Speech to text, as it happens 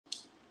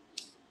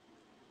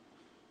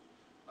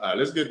All right,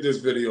 let's get this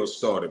video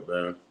started,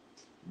 man.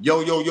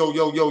 Yo, yo, yo,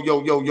 yo, yo,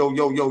 yo, yo, yo,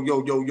 yo, yo,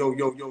 yo, yo, yo,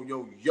 yo, yo,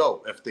 yo,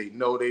 yo. If they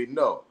know, they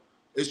know.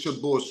 It's your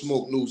boy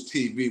Smoke News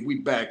TV. We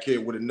back here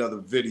with another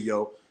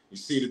video. You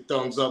see the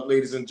thumbs up,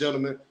 ladies and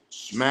gentlemen?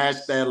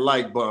 Smash that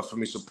like button for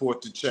me.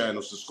 Support the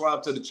channel.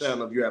 Subscribe to the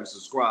channel if you haven't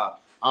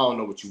subscribed. I don't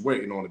know what you're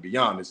waiting on, to be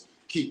honest.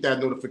 Keep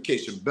that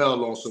notification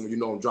bell on so you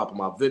know I'm dropping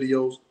my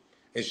videos.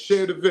 And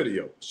share the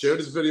video. Share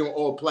this video on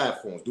all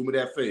platforms. Do me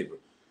that favor.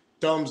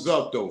 Thumbs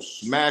up though.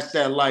 Smash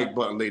that like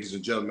button, ladies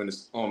and gentlemen.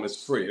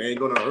 It's free. It ain't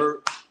gonna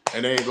hurt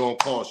and it ain't gonna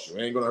cost you.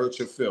 It ain't gonna hurt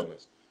your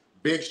feelings.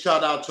 Big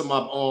shout out to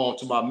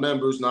my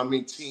members. Now I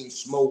mean Team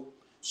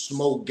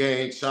Smoke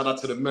Gang. Shout out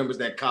to the members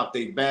that cop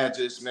their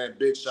badges, man.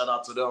 Big shout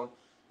out to them.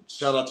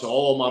 Shout out to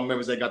all my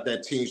members that got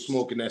that Team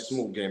Smoke and that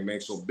Smoke Gang,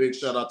 man. So big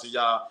shout out to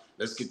y'all.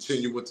 Let's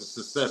continue with the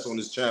success on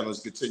this channel. Let's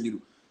continue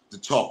to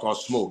talk our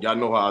smoke. Y'all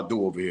know how I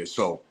do over here.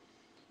 So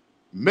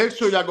make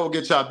sure y'all go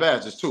get y'all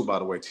badges too, by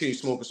the way. Team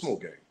Smoke and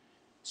Smoke Gang.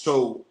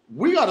 So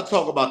we got to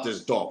talk about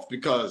this Dolph,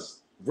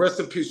 because rest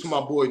in peace to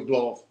my boy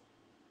Dolph.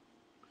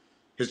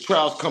 His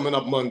trial's coming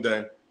up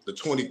Monday, the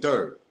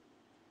 23rd.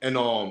 And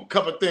a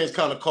couple of things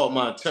kind of caught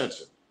my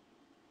attention.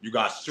 You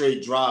got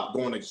Straight Drop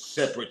going to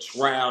separate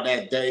trial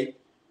that day.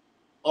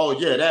 Oh,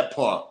 yeah, that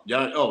part.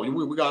 Yeah,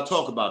 we got to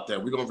talk about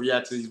that. We're going to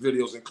react to these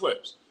videos and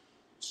clips.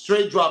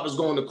 Straight Drop is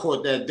going to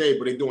court that day,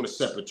 but they're doing a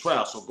separate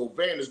trial. So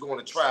Govan is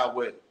going to trial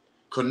with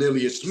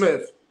Cornelius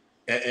Smith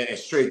and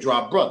Straight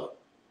Drop brother.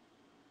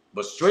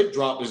 But Straight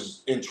Drop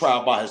is in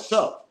trial by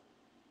himself.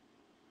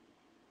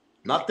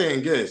 My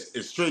thing is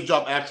Straight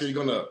Drop actually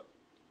going to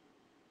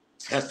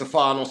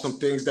testify on some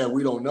things that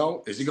we don't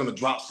know? Is he going to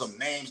drop some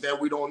names that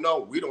we don't know?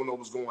 We don't know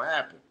what's going to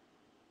happen.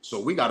 So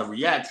we got to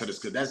react to this,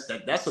 because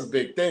that's a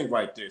big thing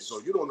right there.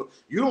 So you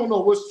don't know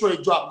what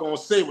Straight Drop going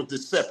to say with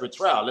this separate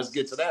trial. Let's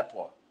get to that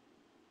part.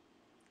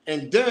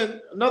 And then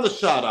another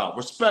shout out,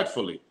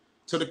 respectfully,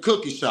 to the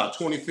Cookie Shop.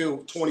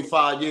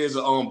 25 years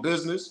of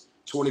business.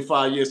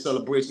 25-year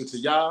celebration to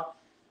y'all.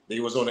 They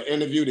was on an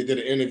interview. They did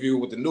an interview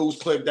with the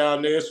news clip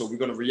down there, so we're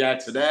going to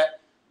react to that.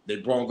 They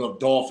brought up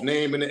Dolph's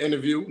name in the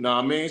interview, know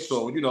what I mean?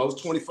 So,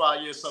 it's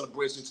 25-year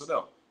celebration to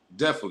them.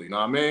 Definitely, know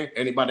what I mean?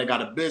 Anybody that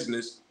got a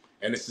business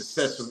and it's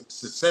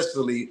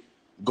successfully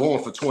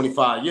going for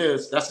 25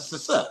 years, that's a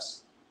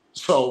success.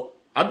 So,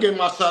 I give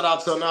my shout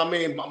out to, know what I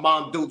mean, my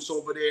mom Dukes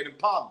over there and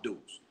Pop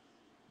Dukes.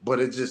 But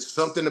it's just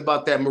something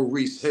about that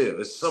Maurice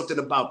Hill. It's something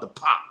about the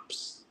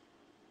Pops.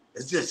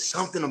 It's just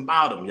something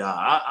about him,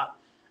 y'all.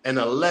 And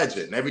a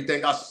legend.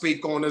 Everything I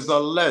speak on is a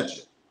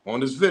legend on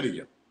this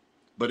video.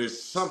 But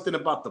it's something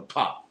about the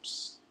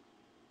Pops.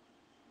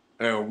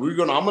 And I'm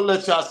gonna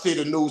let y'all see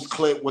the news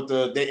clip with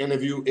they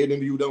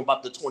interviewed them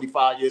about the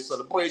 25-year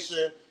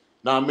celebration.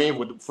 Know what I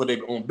mean? For their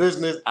own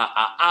business.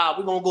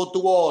 We're gonna go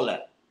through all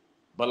that.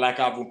 But like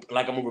I'm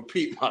gonna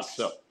repeat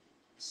myself.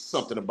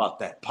 Something about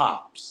that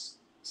Pops.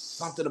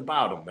 Something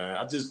about him, man.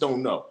 I just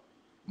don't know.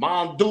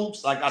 Mom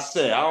Dukes, like I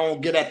said, I don't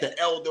get at the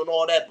elder and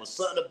all that, but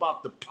something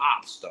about the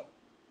Pops, though.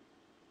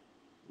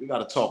 We got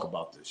to talk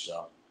about this,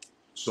 y'all.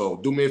 So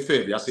do me a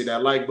favor. Y'all see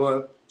that like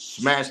button?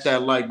 Smash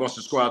that like button.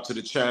 Subscribe to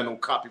the channel.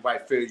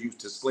 Copyright fair use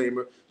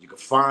disclaimer. You can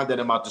find that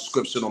in my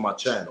description on my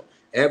channel.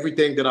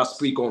 Everything that I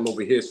speak on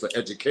over here is for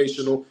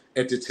educational,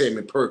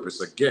 entertainment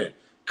purpose. Again,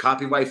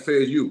 copyright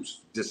fair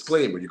use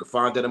disclaimer. You can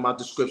find that in my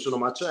description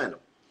on my channel.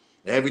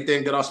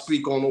 Everything that I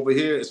speak on over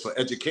here is for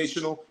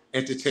educational,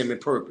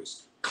 entertainment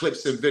purpose.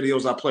 Clips and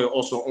videos I play are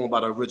also owned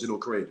by the original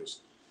creators.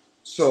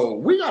 So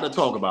we got to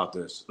talk about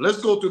this. Let's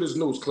go through this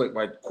news clip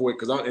right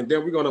quick, and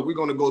then we're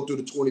gonna go through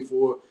the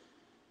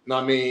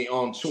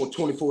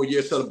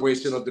 24-year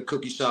celebration of the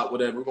Cookie Shop,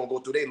 whatever. We're gonna go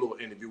through their little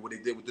interview, what they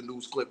did with the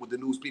news clip with the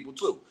news people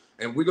too,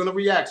 and we're gonna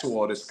react to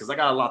all this because I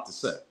got a lot to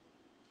say.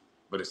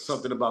 But it's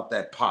something about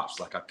that Pops,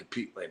 like I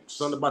compete, like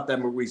something about that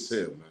Maurice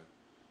Hill, man.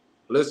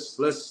 Let's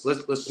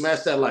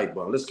smash that like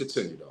button. Let's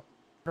continue though.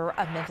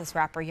 Of Memphis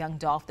rapper Young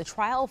Dolph. The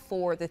trial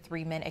for the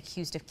 3 men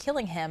accused of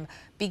killing him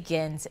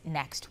begins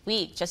next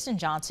week. Justin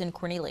Johnson,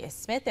 Cornelius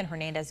Smith, and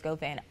Hernandez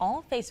Govan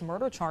all face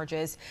murder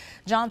charges.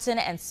 Johnson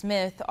and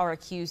Smith are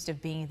accused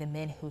of being the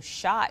men who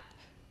shot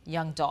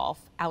Young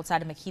Dolph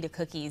outside of Makita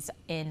Cookies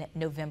in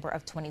November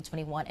of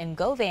 2021, and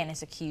Govan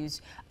is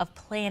accused of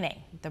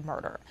planning the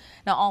murder.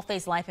 Now, all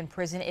face life in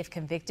prison if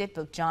convicted.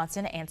 Both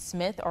Johnson and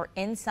Smith are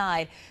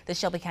inside the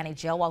Shelby County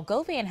Jail, while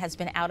Govan has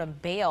been out on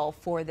bail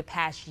for the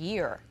past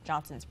year.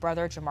 Johnson's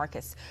brother,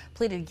 Jamarcus,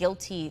 pleaded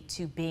guilty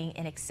to being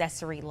an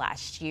accessory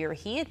last year.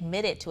 He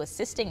admitted to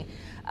assisting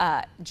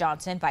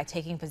Johnson by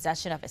taking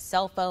possession of his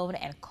cell phone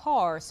and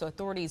car, so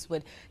authorities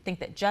would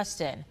think that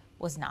Justin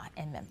was not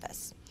in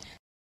Memphis.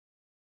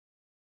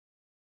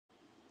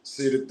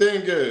 See, the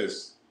thing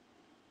is,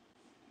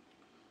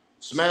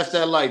 smash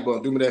that like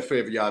button. Do me that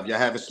favor, y'all. If y'all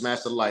haven't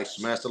smashed the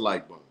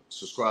like button.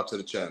 Subscribe to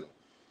the channel.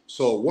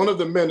 So one of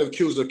the men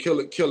accused of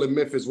killing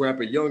Memphis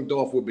rapper Young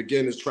Dolph will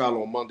begin his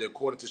trial on Monday,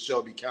 according to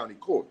Shelby County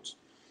courts.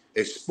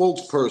 A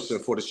spokesperson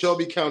for the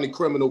Shelby County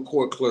Criminal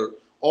Court Clerk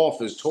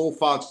Office told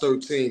Fox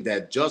 13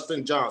 that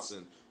Justin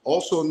Johnson,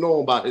 also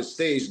known by his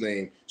stage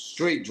name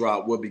Straight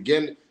Drop, will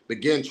begin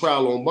begin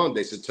trial on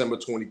Monday, September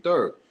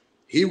 23rd.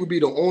 He would be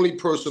the only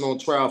person on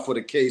trial for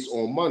the case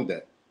on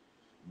Monday,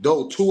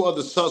 though 2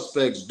 other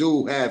suspects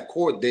do have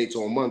court dates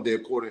on Monday,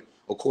 according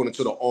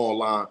to the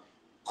online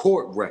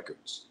court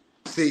records.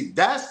 See,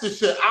 that's the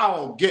shit I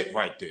don't get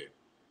right there.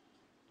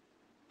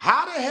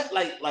 How the heck,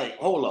 like,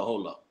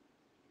 hold up.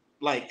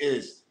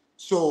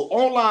 So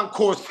online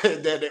court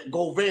said that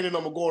Govan and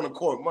them are going to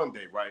court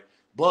Monday, right?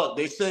 But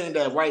they saying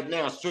that right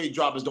now, Straight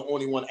Drop is the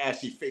only one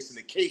actually facing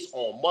the case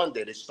on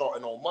Monday. They're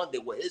starting on Monday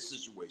with his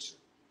situation,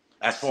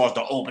 as far as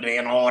the opening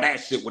and all that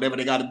shit, whatever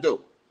they got to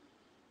do.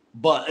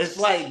 But it's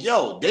like,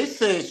 yo, they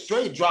saying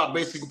Straight Drop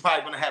basically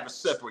probably going to have a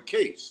separate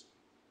case.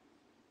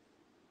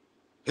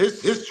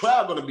 His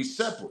trial going to be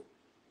separate.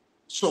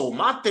 So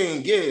my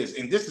thing is,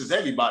 and this is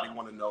everybody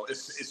want to know,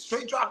 is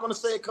Straight Drop going to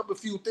say a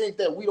few things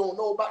that we don't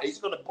know about? He's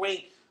going to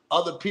bring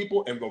other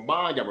people and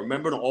remind y'all.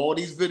 Remember all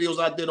these videos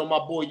I did on my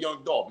boy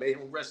Young Dog? May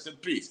him rest in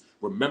peace.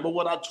 Remember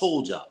what I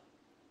told y'all?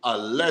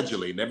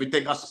 Allegedly, and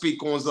everything I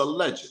speak on is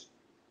alleged.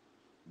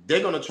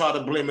 They're going to try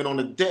to blame it on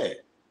the dead.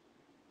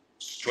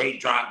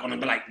 Straight Drop going to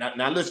be like,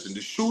 now listen,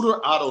 the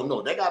shooter, I don't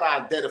know. They got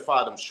to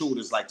identify them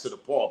shooters like to the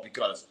ball,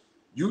 because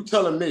you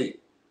telling me,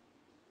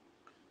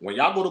 when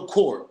y'all go to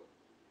court,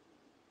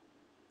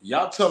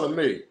 y'all telling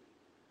me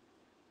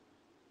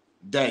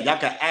that y'all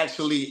can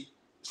actually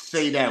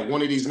say that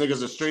one of these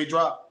niggas is Straight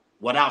Drop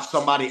without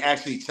somebody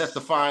actually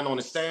testifying on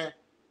the stand?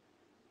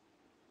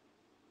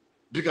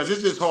 Because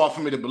it's just hard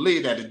for me to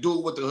believe that the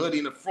dude with the hoodie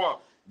in the front,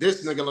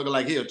 this nigga looking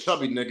like he a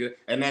chubby nigga,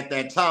 and at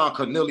that time,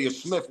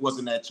 Cornelius Smith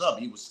wasn't that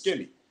chubby. He was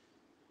skinny.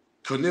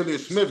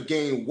 Cornelius Smith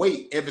gained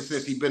weight ever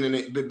since he been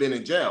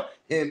in jail.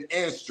 Him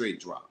and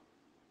Straight Drop.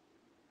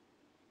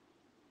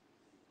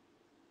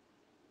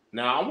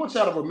 Now, I want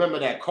y'all to remember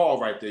that car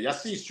right there. Y'all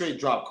see Straight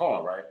Drop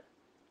car, right?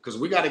 Because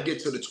we got to get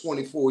to the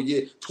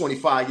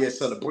 25-year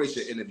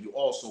celebration interview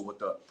also with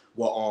the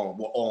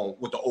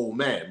old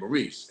man,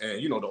 Maurice,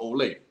 and you know, the old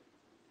lady.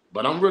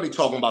 But I'm really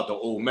talking about the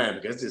old man,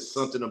 because there's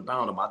something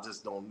about him I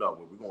just don't know.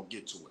 But we're going to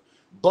get to it.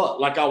 But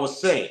like I was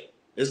saying,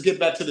 let's get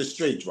back to the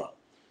Straight Drop.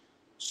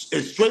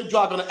 Is Straight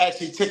Drop going to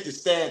actually take the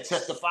stand,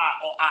 testify,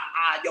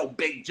 yo,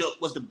 Big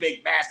Joke was the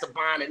big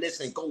mastermind and this,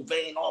 and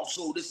Govan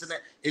also this and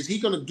that? Is he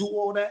going to do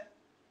all that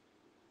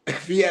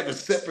if he had a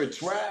separate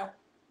trial?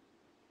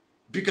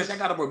 Because I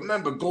got to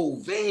remember,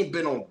 Govan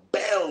been on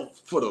bail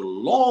for the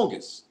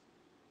longest.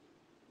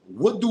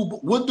 What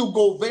do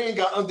Govan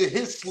got under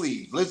his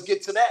sleeve? Let's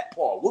get to that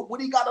part. What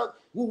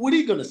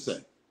he gonna say?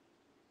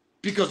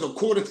 Because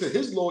according to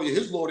his lawyer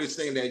is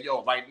saying that,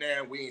 yo, right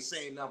now we ain't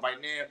saying nothing.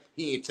 Right now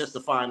he ain't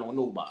testifying on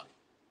nobody.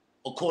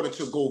 According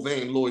to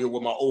Govan lawyer,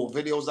 with my old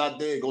videos out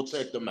there, go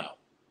check them out.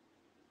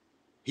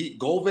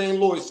 Govan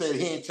lawyer said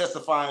he ain't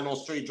testifying on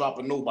Straight Drop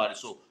or nobody.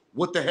 So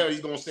what the hell is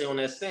he gonna say on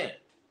that stand?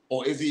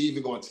 Or is he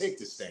even gonna take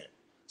the stand?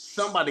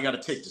 Somebody got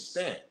to take the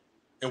stand.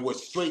 And with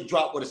Straight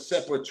Drop with a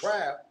separate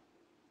trial,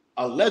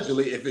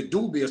 allegedly, if it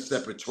do be a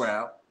separate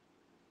trial,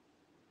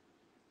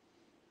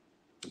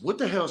 what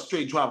the hell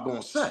Straight Drop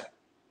gonna say?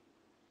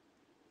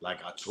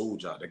 Like I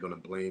told y'all, they're gonna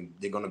blame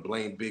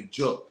Big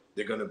Joke.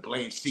 They're gonna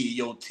blame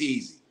CEO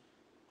Teasy.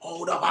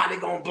 Hold up, how they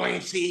gonna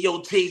blame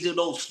CEO Teasy?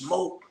 Those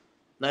smoke.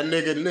 That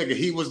nigga,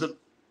 he was the.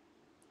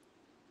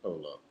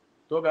 Hold up.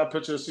 Do I got a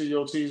picture of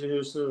CEO Teasy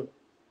here still?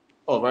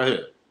 Oh, right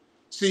here.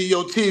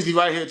 CEO Teasy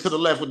right here to the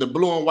left with the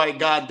blue and white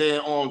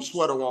goddamn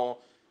sweater on.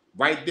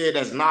 Right there,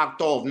 that's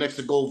knocked off next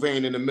to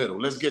Govan in the middle.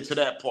 Let's get to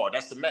that part.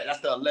 That's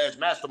the alleged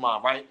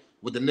mastermind, right?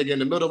 With the nigga in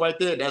the middle right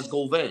there, that's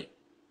Govan.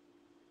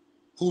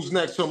 Who's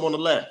next to him on the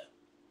left?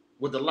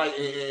 With the light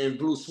and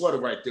blue sweater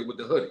right there with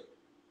the hoodie.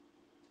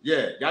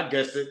 Yeah, y'all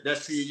guessed it.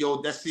 That's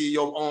CEO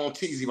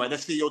Teasy, right?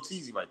 That's CEO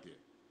Teasy right there.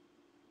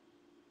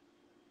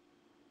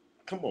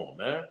 Come on,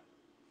 man.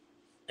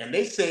 And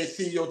they said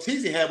CEO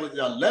Teasy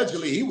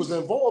allegedly he was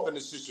involved in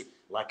this situation.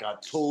 Like I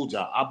told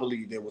y'all, I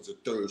believe there was a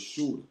third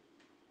shooter.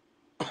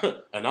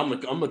 And I'm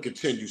gonna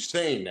continue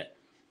saying that.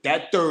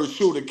 That third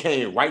shooter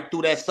came right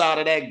through that side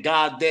of that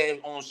goddamn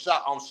on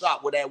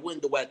shot with that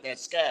window at that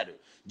scatter.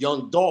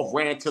 Young Dolph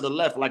ran to the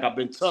left, like I've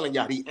been telling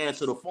y'all. He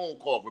answered a phone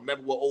call.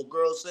 Remember what old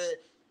girl said?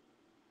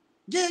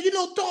 Yeah, you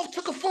know, Dolph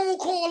took a phone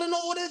call and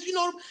all this. You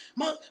know,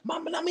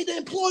 the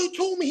employee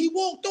told me he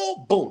walked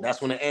off. Boom,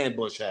 that's when the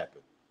ambush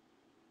happened.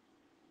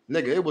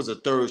 Nigga, it was a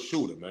third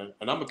shooter, man.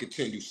 And I'm gonna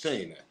continue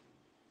saying that.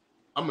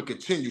 I'm going to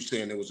continue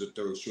saying it was a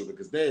third shooter,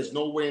 because there's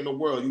no way in the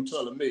world you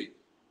telling me,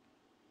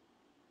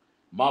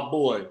 my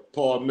boy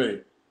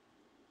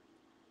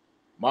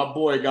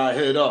got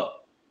hit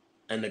up,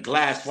 and the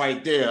glass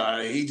right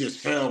there, he just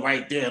fell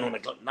right there on the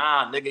glass.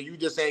 Nah, nigga, you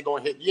just ain't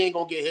going to hit. You ain't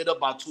going to get hit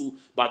up by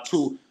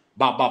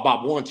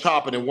one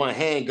chopper and one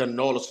handgun, and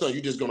all of a sudden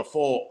you just going to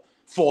fall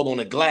on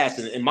the glass.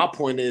 And my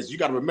point is, you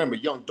got to remember,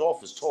 Young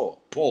Dolph is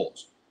tall.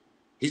 Pause.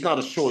 He's not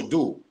a short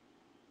dude.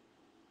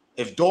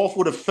 If Dolph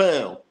would have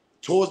fell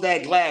towards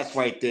that glass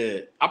right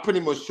there, I'm pretty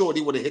much sure he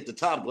would have hit the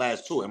top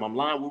glass too. Am I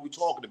lying? What we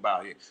talking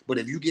about here? But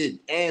if you get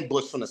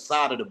ambushed from the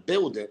side of the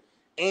building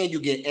and you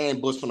get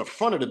ambushed from the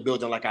front of the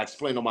building, like I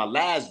explained on my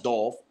last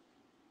Dolph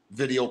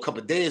video a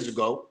couple of days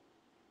ago,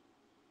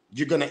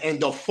 you're gonna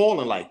end up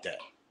falling like that.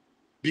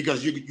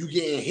 Because you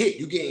getting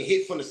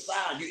hit from the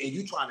side, and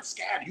you trying to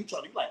scatter. You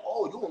like,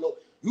 oh, you don't know,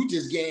 you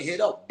just getting hit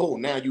up.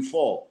 Boom, now you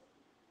fall.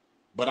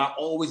 But I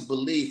always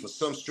believe for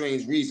some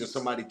strange reason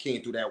somebody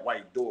came through that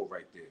white door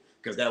right there.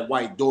 Because that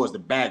white door is the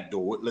back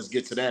door. Let's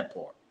get to that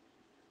part.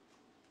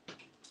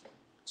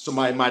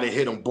 Somebody might have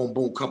hit him boom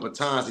boom a couple of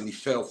times and he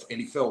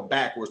fell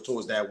backwards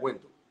towards that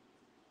window.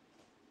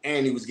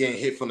 And he was getting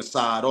hit from the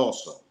side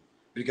also.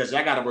 Because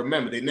y'all gotta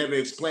remember, they never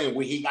explained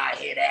where he got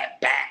hit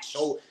at back.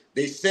 So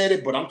they said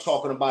it, but I'm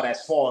talking about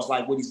as far as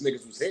like where these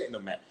niggas was hitting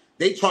them at.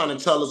 They trying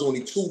to tell us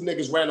only 2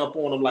 niggas ran up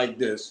on him like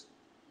this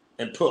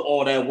and put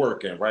all that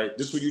work in, right?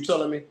 This what you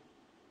telling me?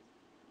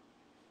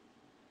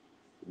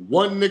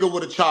 1 nigga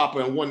with a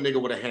chopper and 1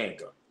 nigga with a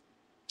handgun.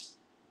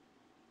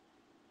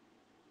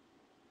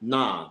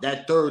 Nah,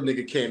 that 3rd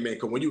nigga came in.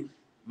 Cause when you,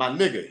 my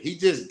nigga, he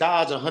just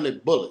dodged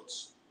 100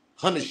 bullets,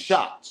 100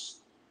 shots.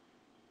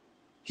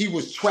 He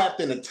was trapped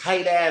in a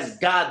tight ass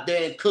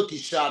goddamn cookie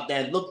shop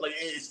that looked like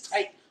it's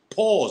tight.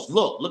 Pause.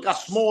 Look how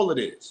small it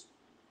is.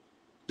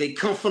 They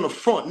come from the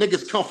front.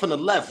 Niggas come from the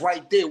left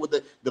right there with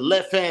the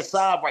left hand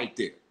side right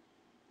there.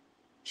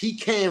 He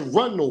can't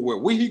run nowhere.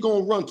 Where he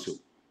gonna run to?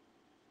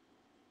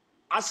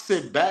 I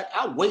sit back,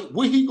 I wait.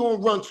 Where he gonna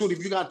run to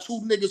if you got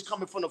 2 niggas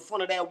coming from the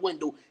front of that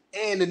window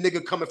and the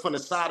nigga coming from the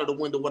side of the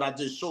window, what I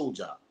just showed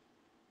y'all?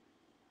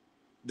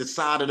 The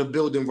side of the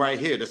building right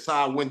here, the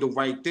side window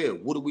right there.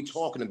 What are we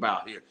talking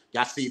about here?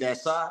 Y'all see that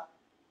side?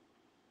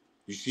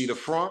 You see the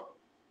front?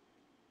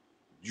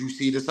 You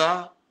see the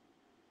side?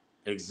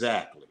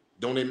 Exactly.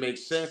 Don't it make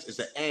sense? It's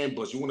an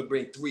ambush. You want to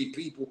bring 3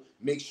 people,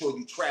 make sure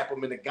you trap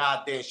them in the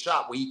goddamn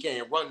shop where he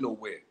can't run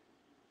nowhere.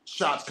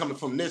 Shots coming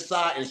from this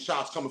side and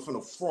shots coming from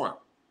the front.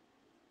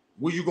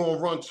 Where you gonna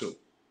run to?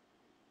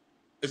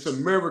 It's a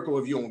miracle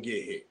if you don't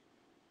get hit.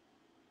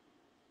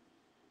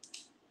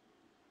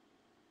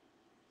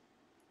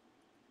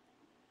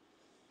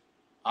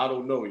 I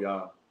don't know,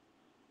 y'all.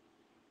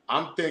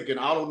 I'm thinking,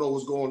 I don't know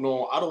what's going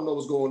on. I don't know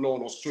what's going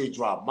on Straight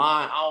Drop.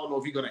 Mine, I don't know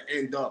if he's going to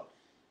end up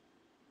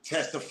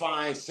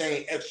testifying,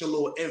 saying extra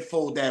little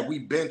info that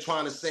we've been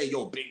trying to say.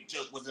 Yo, Big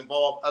Juke was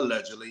involved,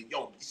 allegedly.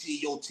 Yo,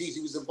 CEO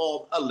Teasy was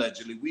involved,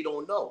 allegedly. We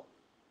don't know.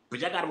 But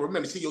y'all got to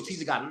remember, CEO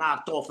Teasy got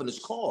knocked off in his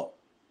car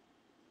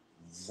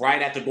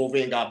right after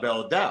Govan got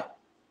bailed out.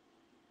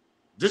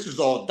 This is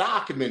all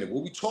documented.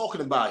 What we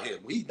talking about here?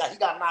 He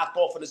got knocked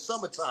off in the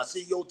summertime.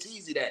 CEO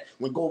Teasy that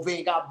when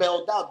Govan got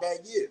bailed out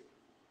that year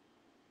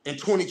in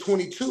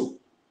 2022.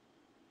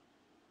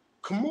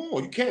 Come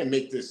on, you can't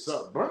make this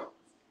up, bro.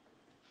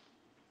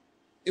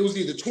 It was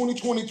either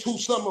 2022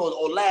 summer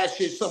or last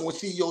year summer when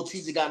CEO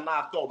Teasy got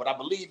knocked off, but I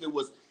believe it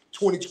was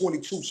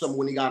 2022 summer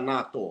when he got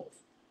knocked off.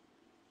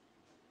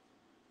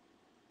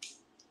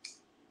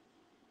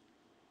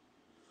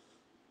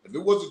 If it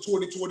wasn't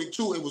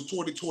 2022, it was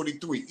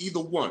 2023. Either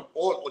one.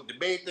 Or the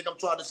main thing I'm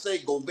trying to say,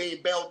 Govan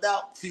bailed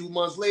out. A few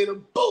months later,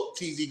 boom,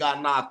 Teasy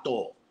got knocked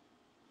off.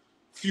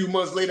 A few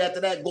months later after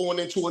that, going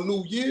into a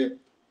new year,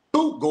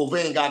 boom,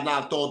 Govan got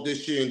knocked off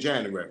this year in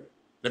January,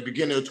 the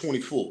beginning of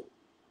 24.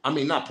 I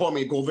mean, not pardon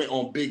me, Govan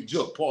on Big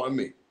Juke, pardon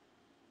me.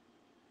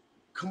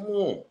 Come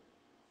on.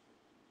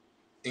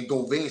 And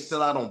Govan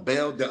still out on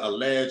bail, the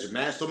alleged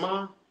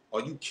mastermind?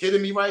 Are you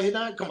kidding me right here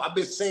now? Come on, I've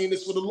been saying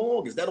this for the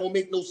longest. That don't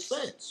make no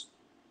sense.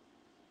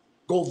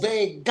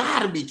 Govan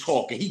gotta be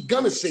talking. He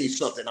gonna say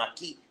something.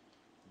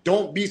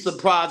 Don't be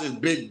surprised if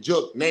Big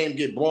Juke name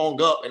get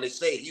brought up and they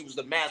say he was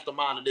the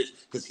mastermind of this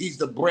because he's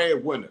the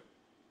breadwinner.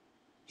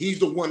 He's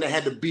the one that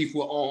had the beef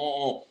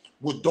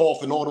with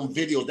Dolph and all them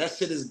videos. That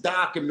shit is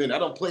documented. I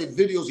don't play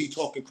videos he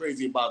talking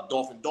crazy about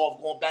Dolph and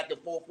Dolph going back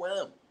and forth with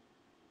him.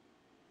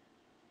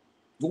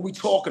 What we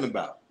talking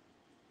about?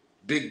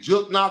 Big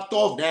Juke knocked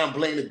off, down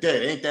blame the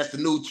dead. Ain't that the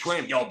new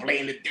trend? Yo,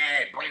 blame the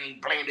dead,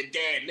 blame the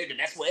dead, nigga.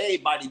 That's what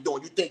everybody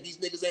doing. You think these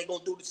niggas ain't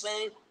gonna do the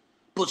same?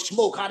 But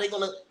Smoke, how they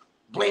gonna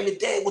blame the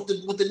dead with the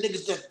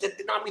niggas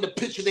that I mean the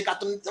picture they got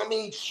them, I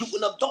mean,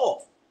 shooting up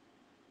Dolph.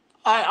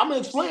 All right, I'm gonna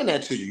explain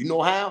that to you. You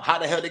know how? How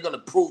the hell they gonna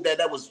prove that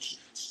was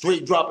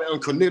Straight Dropping on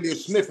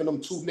Cornelius Smith and them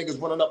 2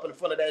 niggas running up in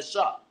front of that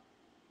shop?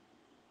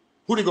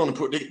 Who they gonna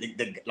put?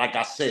 They, like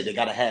I said, they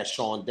gotta have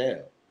Sean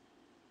Dell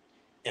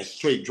and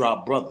Straight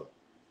Drop brother.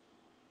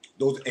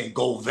 Those and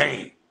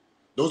Govan.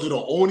 Those are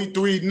the only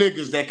 3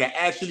 niggas that can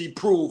actually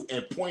prove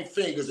and point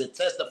fingers and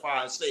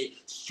testify and say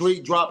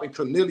Straight Drop and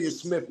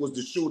Cornelius Smith was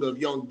the shooter of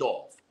Young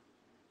Dolph.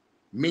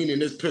 Meaning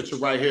this picture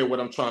right here, what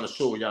I'm trying to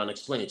show y'all and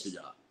explain to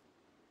y'all.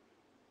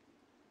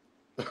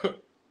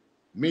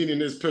 Meaning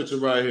this picture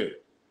right here.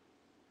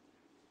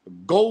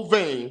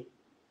 Govan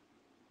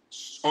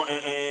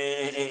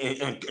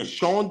and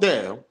Sean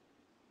Dell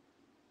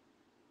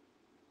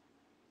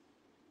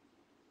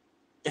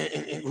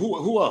and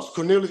who else?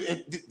 Cornelius.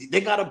 And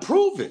they gotta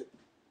prove it.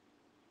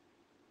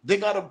 They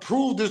gotta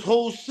prove this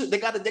whole shit. They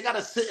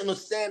gotta sit in the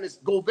stand.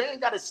 Govan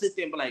gotta sit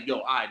there and be like, yo,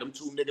 all right, them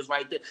 2 niggas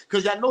right there.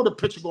 Cause y'all know the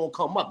picture gonna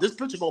come up. This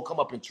picture gonna come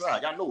up in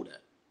trial. Y'all know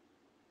that.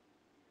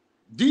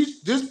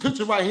 This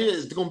picture right here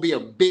is gonna be a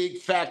big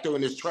factor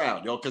in this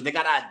trial, yo, because they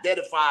gotta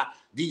identify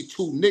these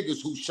two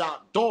niggas who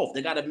shot Dolph.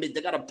 They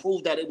gotta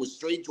prove that it was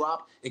Straight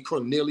Drop and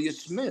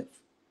Cornelius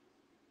Smith.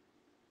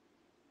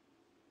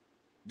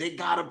 They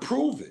gotta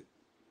prove it.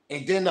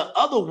 And then the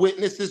other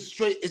witness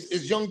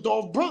is young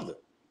Dolph's brother,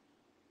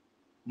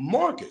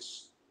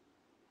 Marcus.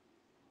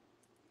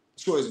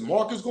 So is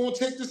Marcus gonna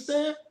take the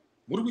stand?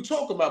 What are we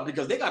talking about?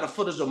 Because they got a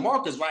footage of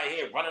Marcus right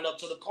here running up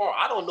to the car.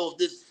 I don't know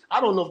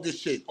if this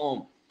shit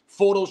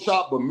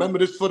Photoshop, but remember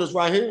this footage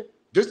right here?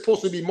 This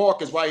supposed to be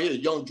Marcus right here,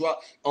 young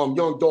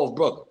Dolph's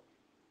brother.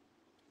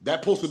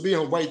 That supposed to be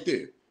him right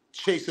there,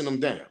 chasing him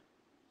down.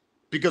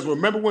 Because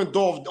remember when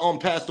Dolph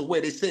passed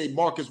away, they said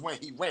Marcus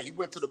he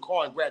went to the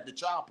car and grabbed the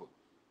chopper.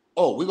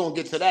 Oh, we're gonna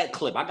get to that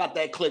clip. I got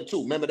that clip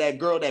too. Remember that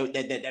girl,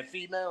 that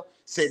female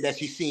said that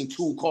she seen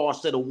 2 cars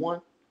instead of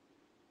 1?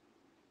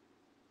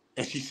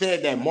 And she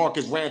said that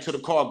Marcus ran to the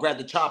car, grabbed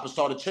the chopper,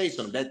 started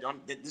chasing him.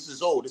 This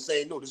is old. This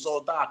ain't new. This is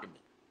all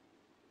documented.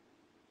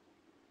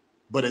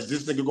 But is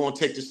this nigga gonna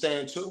take the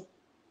stand too?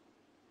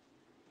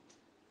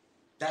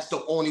 That's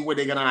the only way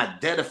they're gonna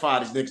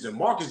identify these niggas. And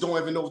Marcus don't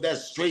even know if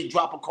that's Straight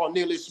Drop or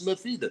Cornelius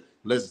Smith either.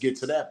 Let's get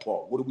to that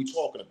part. What are we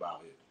talking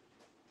about here?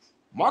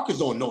 Marcus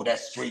don't know that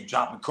Straight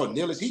Drop and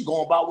Cornelius. He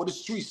going about what the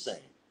streets saying.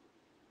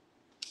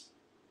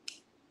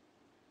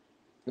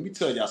 Let me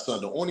tell y'all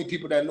something. The only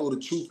people that know the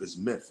truth is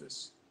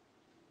Memphis.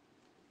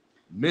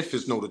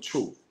 Memphis know the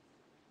truth,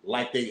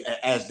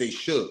 as they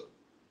should,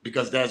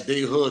 because that's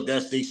their hood,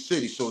 that's their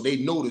city, so they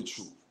know the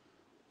truth.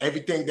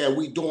 Everything that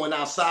we doing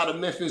outside of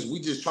Memphis, we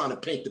just trying to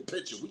paint the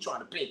picture. We trying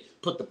to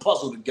put the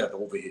puzzle together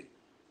over here.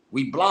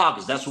 We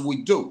bloggers, that's what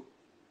we do.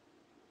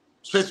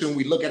 Especially when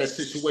we look at a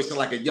situation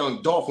like a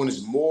young Dolph, when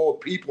there's more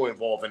people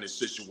involved in this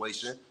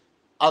situation,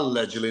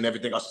 allegedly, and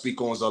everything I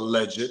speak on is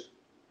alleged.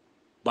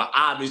 But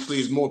obviously,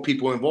 there's more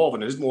people involved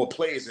in it. There's more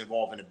players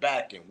involved in the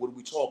back end. What are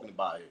we talking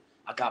about here?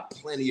 I got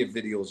plenty of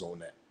videos on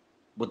that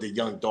with the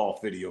young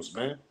Dolph videos,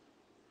 man.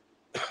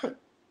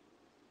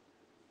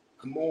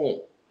 Come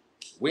on.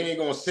 We ain't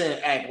gonna sit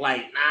and act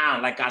like, nah,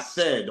 like I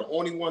said, the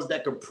only ones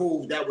that could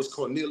prove that was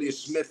Cornelius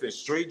Smith and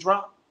Straight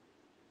Drop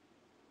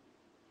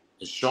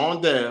is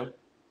Sean Dale,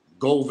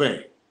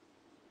 Govan.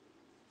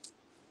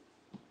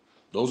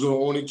 Those are the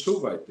only 2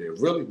 right there.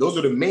 Really, those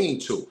are the main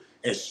 2.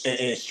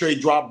 And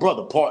Straight Drop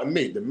brother, pardon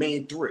me, the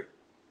main 3.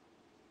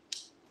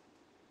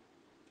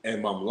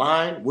 And I'm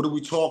lying? What are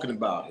we talking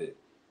about here?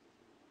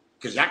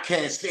 Because I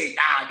can't say,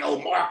 yo,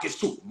 Marcus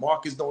too.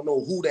 Marcus don't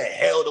know who the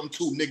hell them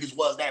 2 niggas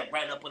was that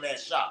ran up on that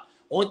shot.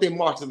 Only thing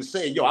Marcus was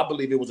saying, yo, I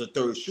believe it was a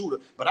 3rd shooter,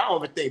 but I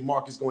don't even think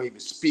Marcus gonna even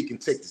speak and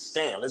take the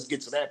stand. Let's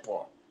get to that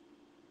part.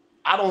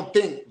 I don't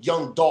think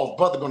young Dolph's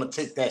brother gonna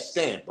take that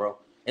stand, bro.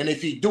 And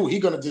if he do, he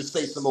gonna just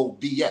say some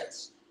old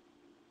BS.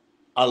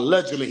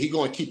 Allegedly, he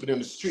gonna keep it in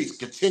the streets,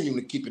 continue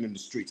to keep it in the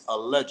streets,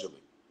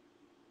 allegedly.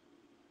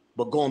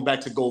 But going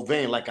back to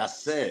Govan, like I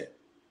said,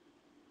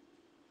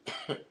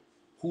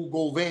 who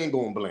Govan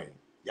gonna blame?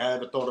 Y'all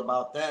ever thought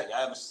about that?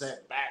 Y'all ever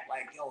sat back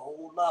like, yo,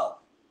 hold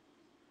up.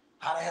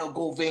 How the hell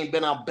Govan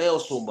been out bail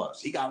so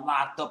much? He got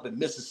locked up in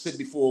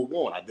Mississippi for a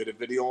warrant. I did a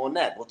video on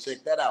that. Go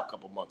check that out a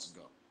couple months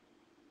ago.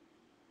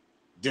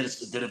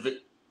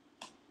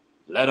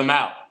 Let him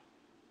out.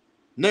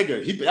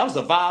 Nigga, that was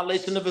a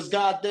violation of his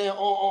goddamn,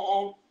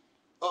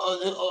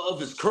 of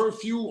his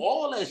curfew,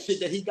 all that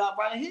shit that he got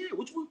right here.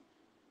 Which one?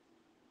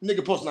 Nigga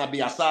supposed to not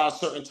be outside a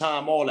certain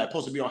time, all that.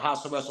 Supposed to be on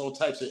house arrest, all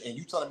types of, and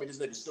you telling me this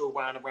nigga still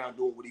riding around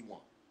doing what he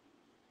want.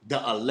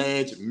 The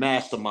alleged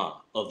mastermind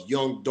of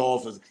young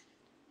Dolphins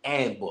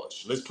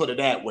ambush. Let's put it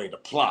that way, the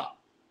plot.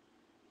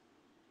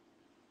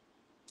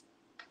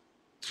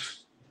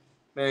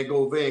 Man,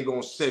 Govan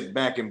gonna sit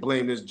back and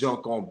blame this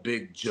junk on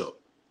Big Joe.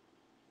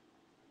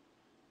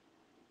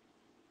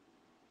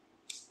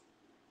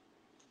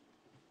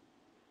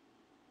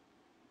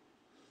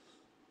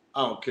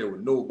 I don't care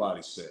what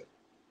nobody said.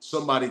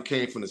 Somebody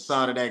came from the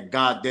side of that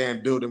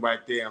goddamn building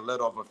right there and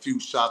let off a few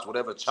shots,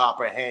 whatever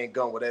chopper,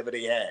 handgun, whatever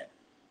they had,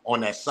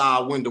 on that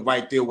side window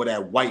right there where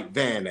that white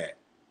van at.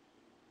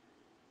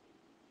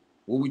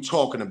 What we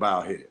talking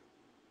about here?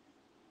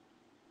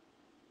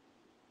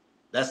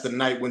 That's the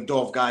night when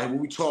Dolph got here.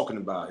 What we talking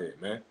about here,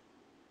 man?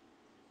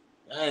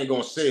 I ain't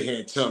gonna sit here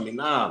and tell me,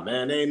 nah,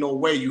 man, there ain't no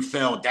way you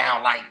fell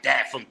down like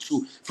that from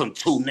two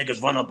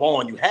niggas run up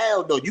on you.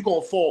 Hell no, you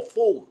gonna fall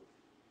forward.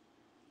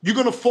 You're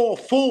gonna fall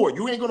forward.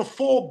 You ain't gonna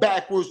fall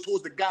backwards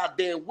towards the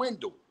goddamn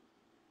window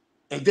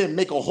and then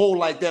make a hole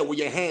like that with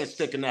your hands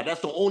sticking out.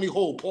 That's the only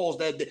hole, Paul's,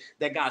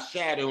 that got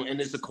shattered, and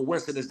it's a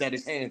coincidence that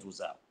his hands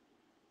was out.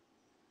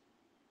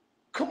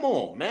 Come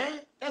on,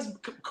 man.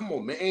 Come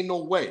on, man. Ain't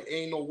no way.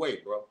 Ain't no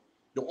way, bro.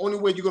 The only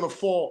way you're gonna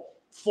fall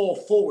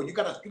forward, you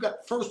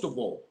got first of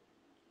all,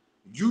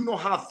 you know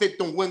how thick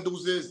them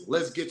windows is.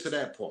 Let's get to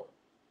that part.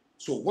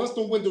 So once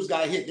the windows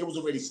got hit, they was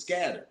already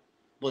scattered.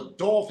 But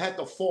Dolph had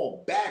to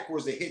fall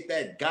backwards to hit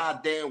that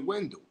goddamn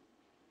window.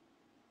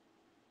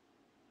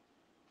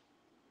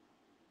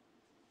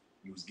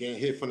 He was getting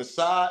hit from the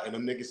side, and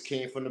them niggas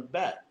came from the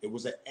back. It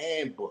was an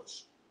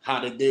ambush.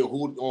 How they did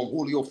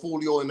Julio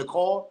Fulio in the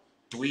car?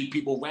 3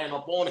 people ran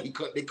up on him.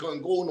 They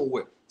couldn't go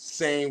nowhere.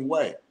 Same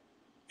way.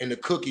 In the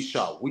cookie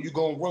shop, where you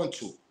gonna run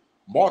to?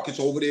 Marcus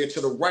over there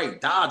to the right,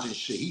 dodging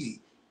shit.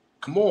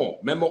 Come on.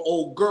 Remember,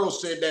 old girl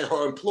said that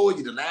her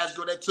employee, the last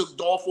girl that took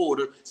Dolph's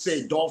order,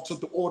 said Dolph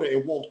took the order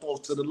and walked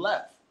off to the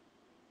left.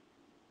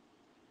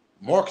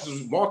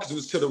 Marcus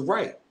was to the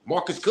right.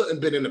 Marcus couldn't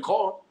been in the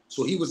car,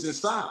 so he was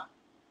inside.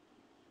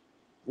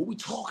 What we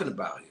talking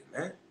about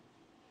here, man?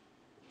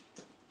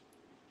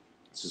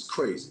 This is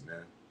crazy,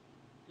 man.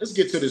 Let's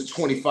get to this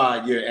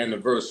 25-year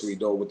anniversary,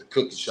 though, with the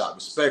cookie shop.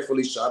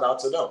 Respectfully, shout out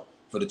to them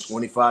for the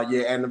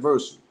 25-year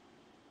anniversary.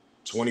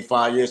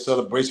 25-year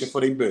celebration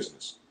for their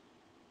business.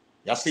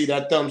 Y'all see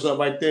that thumbs up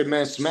right there,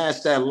 man?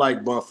 Smash that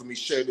like button for me.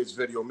 Share this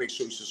video. Make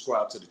sure you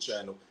subscribe to the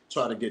channel.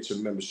 Try to get your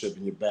membership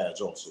and your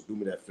badge also. Do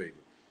me that favor.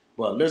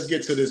 But let's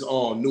get to this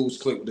news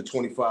clip with the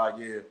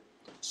 25-year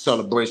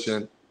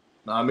celebration,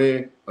 know what I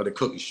mean, of the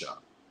cookie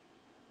shop.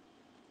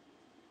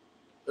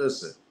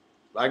 Listen,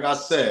 like I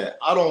said,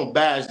 I don't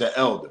bash the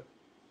elder.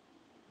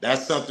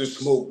 That's something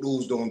Smoke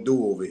News don't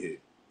do over here.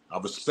 I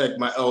respect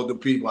my elder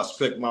people. I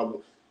respect my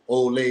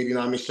old lady. You know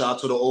what I mean? Shout out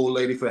to the old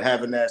lady for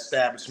having that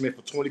establishment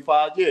for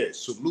 25 years.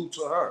 Salute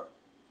to her.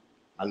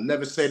 I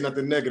never said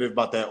nothing negative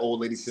about that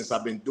old lady since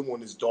I've been doing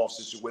this Dolph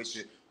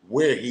situation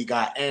where he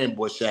got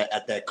ambushed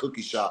at that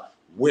cookie shop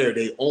where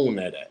they own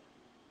that at.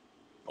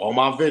 All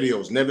my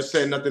videos, never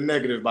said nothing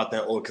negative about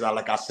that old, because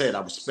like I said,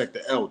 I respect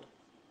the elder.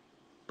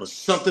 But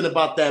something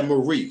about that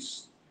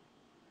Maurice,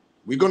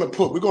 we're gonna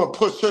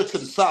push her to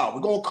the side.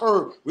 We're gonna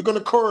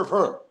curve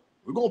her.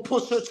 We're gonna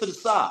push her to the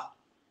side.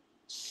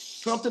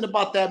 Something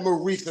about that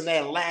Maurice and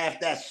that laugh,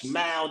 that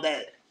smile,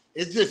 that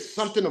it's just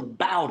something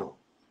about him.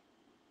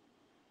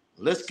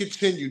 Let's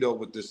continue though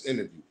with this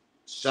interview.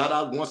 Shout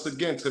out once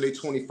again to their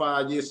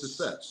 25-year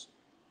success.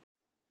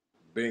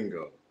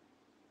 Bingo.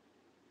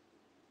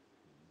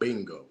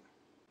 Bingo.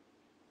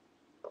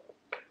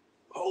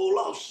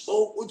 Hold up,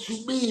 Smoke. What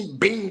you mean,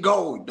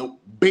 bingo? No,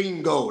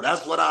 bingo.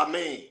 That's what I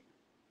mean.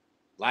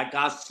 Like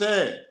I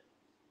said,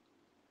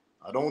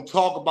 I don't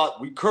talk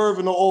about, we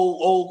curving the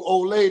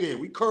old lady.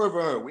 We curving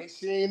her.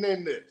 She ain't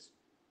in this.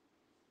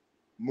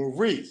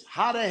 Maurice,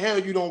 how the hell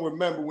you don't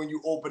remember when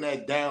you opened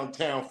that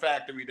downtown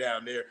factory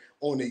down there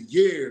on a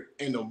year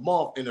and a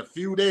month and a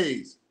few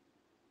days?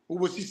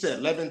 What was she said?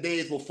 11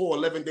 days before,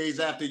 11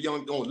 days after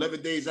young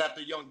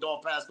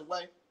Dolph passed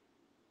away?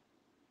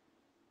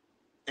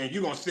 And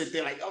you're going to sit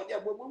there like, oh, yeah,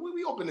 when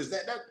we open this,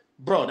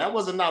 bro, that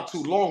wasn't not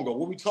too long ago.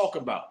 What we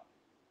talking about?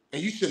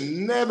 And you should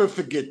never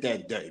forget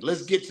that day.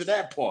 Let's get to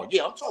that part.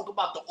 Yeah, I'm talking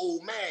about the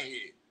old man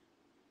here.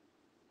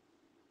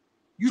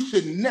 You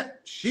should never,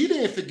 she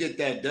didn't forget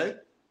that day.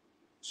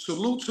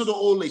 Salute to the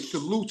old lady,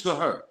 salute to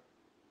her.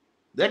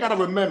 They got to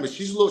remember,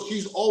 she's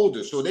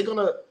older, so they're going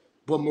to,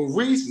 but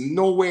Maurice,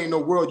 no way in the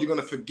world you're going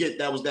to forget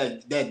that was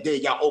that day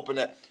y'all opened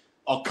that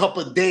a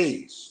couple of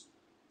days.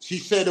 She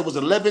said it was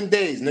 11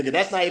 days, nigga.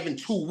 That's not even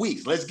 2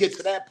 weeks. Let's get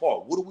to that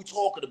part. What are we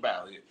talking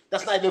about here?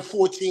 That's not even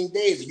 14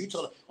 days. And you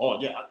tell her,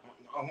 oh, yeah,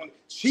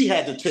 she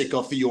had to take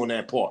her fee on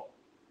that part.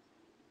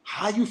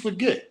 How you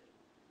forget?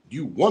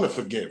 You want to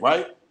forget,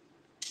 right?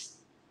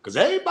 Because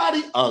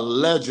everybody,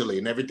 allegedly,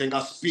 and everything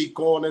I speak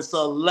on is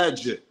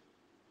alleged.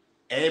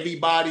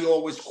 Everybody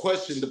always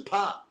questioned the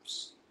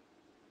Pops.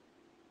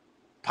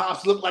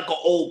 Pops looked like an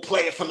old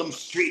player from them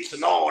streets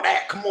and all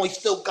that. Come on, he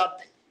still got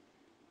that.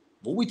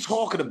 What we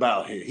talking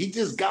about here? He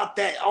just got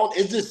that.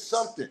 It's just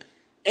something.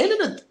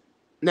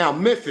 Now,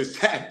 Memphis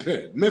tap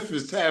in.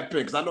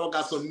 Because I know I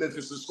got some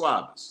Memphis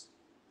subscribers.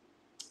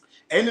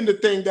 And then the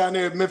thing down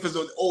there in Memphis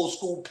with old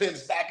school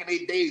pimps back in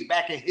their days,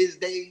 back in his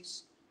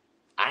days.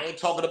 I ain't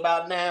talking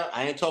about now.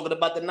 I ain't talking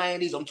about the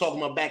 90s. I'm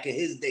talking about back in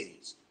his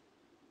days.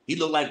 He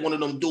looked like one of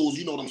them dudes,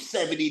 you know, them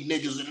 70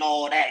 niggas and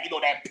all that. You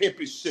know, that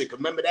pimping shit.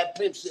 Remember, that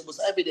pimp shit was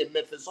heavy in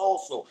Memphis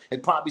also.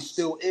 It probably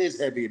still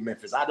is heavy in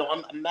Memphis.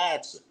 I'm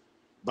mad, sir.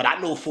 But I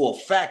know for a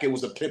fact it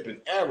was a pimping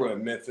era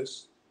in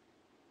Memphis.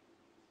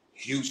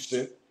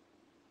 Houston.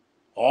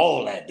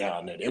 All that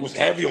down there. It was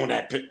heavy on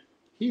that pimp.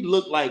 He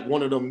looked like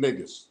one of them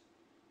niggas.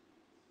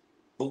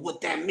 But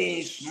what that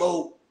means,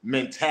 Smoke,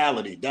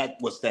 mentality.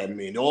 What's that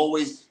mean?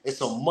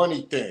 It's a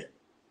money thing.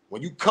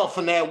 When you come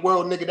from that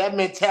world, nigga, that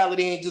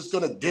mentality ain't just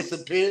gonna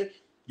disappear.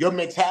 Your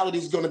mentality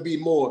is gonna be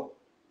more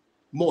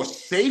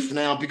safe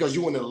now because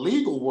you're in the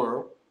legal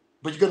world,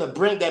 but you're gonna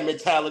bring that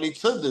mentality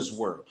to this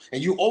world.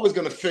 And you're always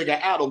gonna figure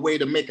out a way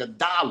to make a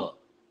dollar.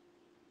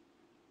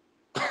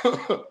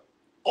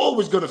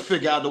 Always gonna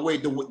figure out the way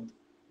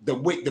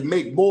to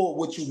make more of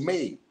what you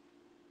made.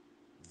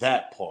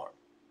 That part.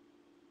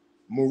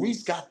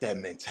 Maurice got that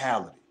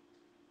mentality.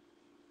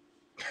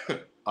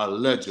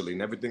 Allegedly,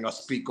 and everything I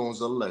speak on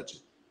is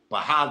alleged.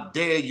 But how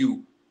dare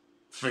you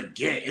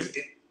forget?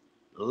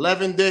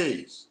 11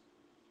 days.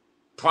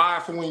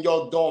 Prior from when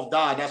your Dolph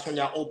died, that's when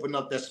y'all opened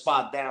up that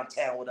spot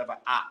downtown, whatever.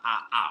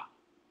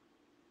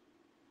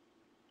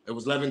 It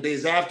was 11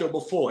 days after or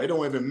before. It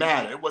don't even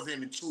matter. It wasn't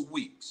even 2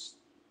 weeks.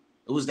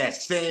 It was that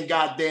same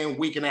goddamn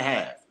week and a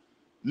half.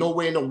 No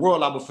way in the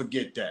world I would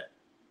forget that.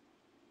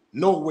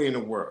 No way in the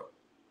world.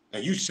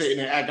 And you sitting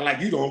there acting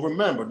like you don't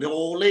remember. The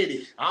old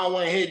lady, I don't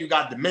want to hear you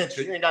got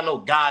dementia. You ain't got no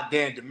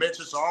goddamn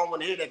dementia, so I don't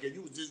want to hear that because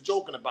you was just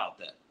joking about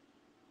that.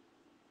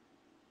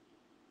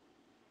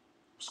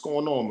 What's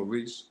going on,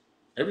 Maurice?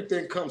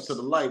 Everything comes to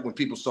the light when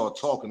people start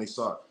talking. They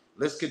start,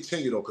 let's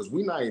continue though, because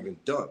we're not even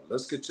done.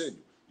 Let's continue.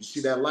 You see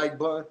that like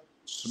button?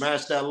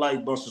 Smash that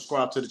like button,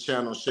 subscribe to the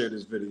channel, and share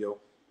this video.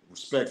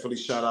 Respectfully,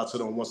 shout out to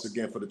them once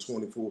again for the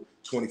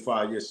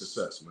 25-year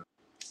success, man.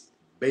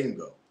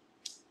 Bingo.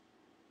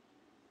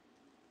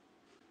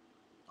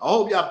 I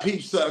hope y'all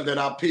peeped something that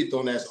I peeped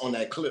on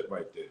that clip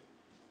right there.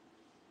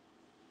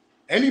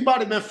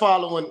 Anybody been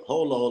following?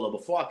 Hold on.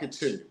 Before I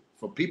continue,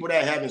 for people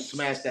that haven't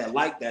smashed that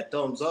like, that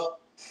thumbs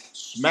up,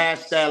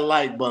 smash that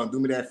like button. Do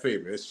me that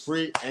favor. It's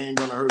free. Ain't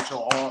gonna hurt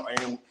your heart.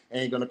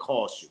 Ain't gonna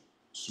cost you.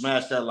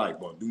 Smash that like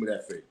button. Do me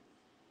that favor.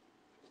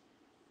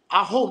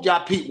 I hope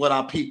y'all peeped what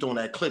I peeped on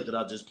that clip that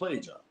I just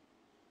played y'all.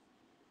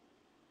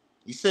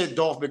 He said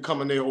Dolph been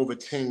coming there over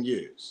 10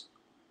 years.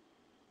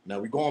 Now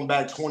we going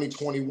back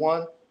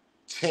 2021,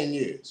 10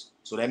 years.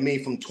 So that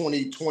means from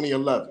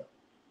 2011.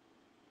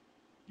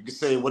 You can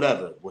say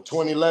whatever. Well,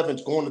 2011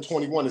 going to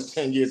 21 is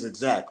 10 years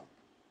exactly.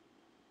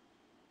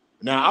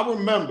 Now, I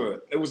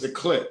remember it was a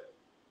clip.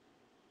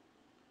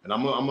 And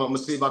I'm gonna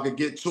see if I could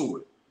get to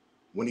it.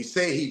 When he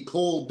said he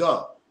pulled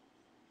up,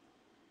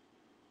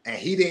 and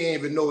he didn't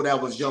even know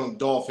that was young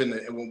Dolph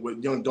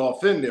with young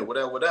Dolph in there,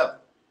 whatever.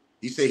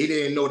 He said he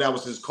didn't know that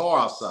was his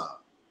car outside.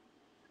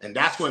 And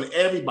that's when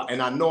everybody,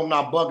 and I know I'm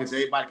not bugging, so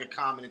everybody can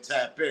comment and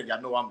tap in.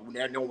 Y'all know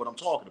I know what I'm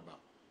talking about.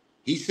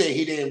 He said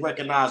he didn't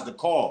recognize the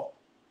car.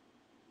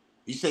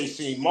 He said he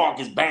seen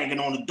Marcus banging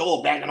on the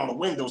door, banging on the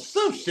window,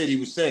 some shit he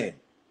was saying.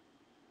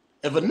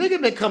 If a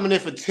nigga been coming in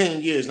for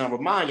 10 years, now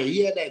remind you,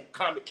 he had that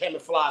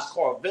camouflage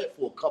Corvette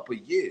for a couple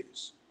of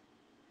years.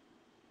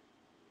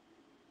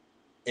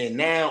 And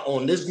now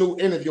on this new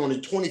interview, on the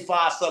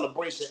 25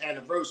 celebration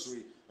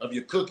anniversary of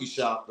your cookie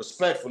shop,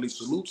 respectfully,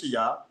 salute to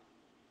y'all.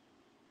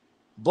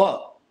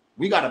 But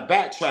we got to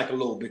backtrack a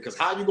little bit, because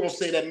how you going to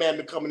say that man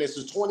been coming in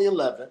since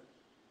 2011?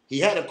 He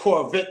had a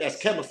Corvette that's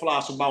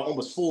camouflaged for about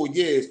almost 4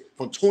 years.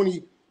 From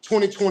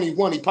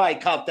 2021, he probably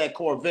copped that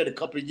Corvette a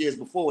couple of years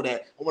before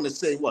that. I want to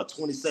say, what,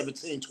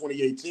 2017,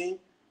 2018?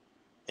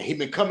 And he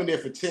been coming there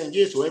for 10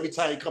 years, so every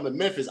time he come to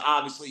Memphis,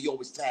 obviously he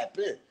always tap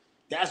in.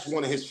 That's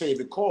one of his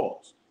favorite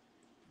cars.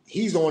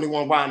 He's the only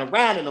one riding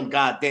around in them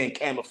goddamn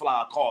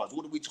camouflage cars.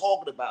 What are we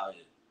talking about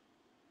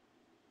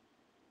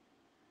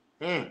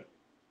here?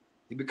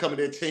 He been coming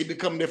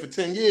there for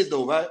 10 years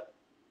though, right?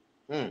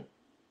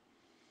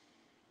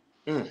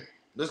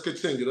 Let's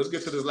continue. Let's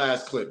get to this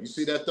last clip. You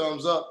see that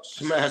thumbs up?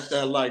 Smash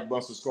that like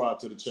button, subscribe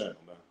to the channel,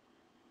 man.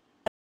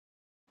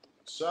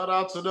 Shout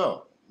out to them.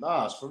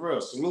 Nah, it's for real.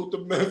 Salute to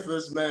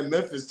Memphis, man.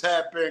 Memphis,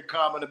 tap in,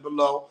 comment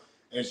below,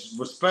 and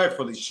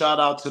respectfully, shout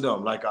out to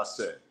them, like I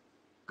said.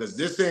 Because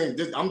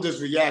I'm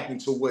just reacting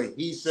to what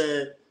he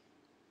said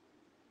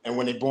and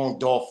when they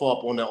brought Dolph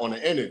up on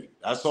the interview.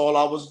 That's all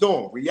I was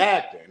doing,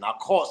 reacting. And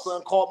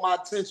something caught my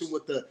attention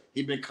with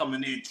he been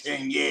coming in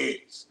 10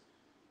 years.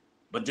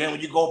 But then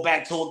when you go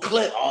back to a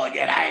clip, oh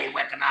yeah, I ain't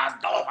recognize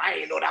Dolph. I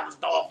ain't know that was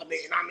Dolph. And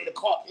I mean, the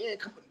car, yeah,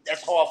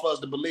 that's hard for us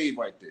to believe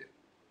right there.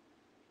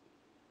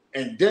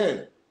 And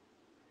then,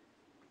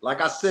 like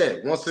I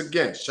said, once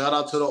again, shout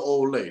out to the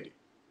old lady.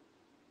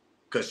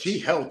 Because she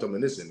helped him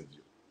in this interview.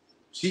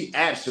 She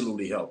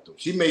absolutely helped him.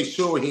 She made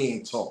sure he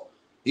ain't talk.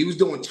 He was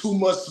doing too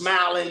much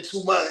smiling,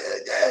 too much,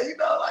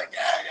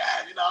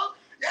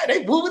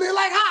 they moving it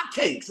like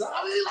hotcakes.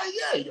 I mean, like,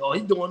 yeah, yo, he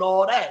doing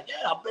all that.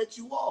 Yeah, I bet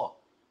you are.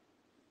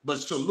 But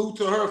salute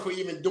to her for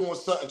even doing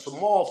something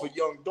tomorrow for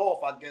young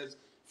Dolph, I guess.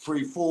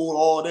 Free food,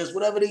 all this,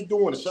 whatever they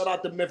doing. Shout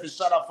out to Memphis.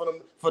 Shout out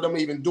for them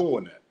even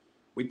doing that.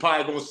 We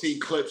probably gonna see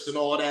clips and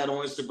all that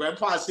on Instagram.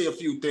 Probably see a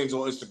few things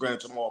on Instagram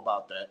tomorrow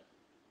about that.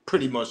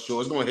 Pretty much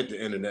sure. It's gonna hit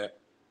the internet.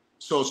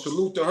 So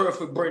salute to her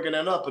for bringing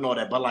that up and all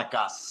that. But like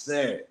I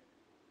said,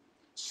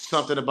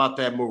 something about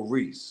that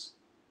Maurice.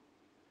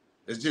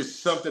 It's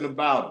just something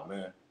about it,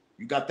 man.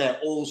 You got that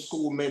old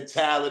school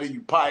mentality.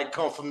 You probably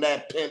come from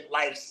that pimp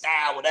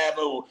lifestyle,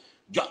 whatever.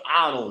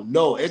 I don't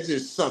know. It's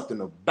just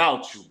something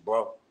about you,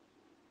 bro.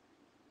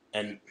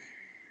 And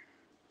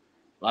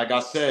like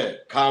I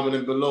said,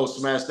 commenting below,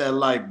 smash that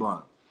like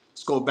button.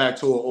 Let's go back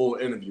to an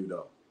old interview,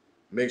 though.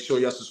 Make sure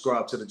y'all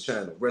subscribe to the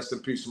channel. Rest in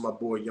peace to my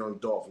boy, Young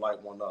Dolph.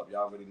 Light one up.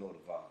 Y'all already know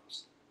the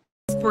vibes.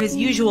 For his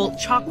usual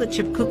chocolate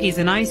chip cookies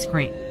and ice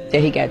cream.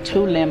 Then he got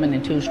 2 lemon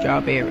and 2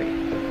 strawberry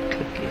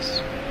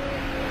cookies.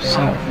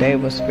 So they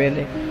was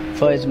really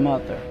for his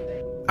mother.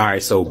 All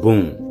right, so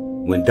boom.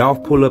 When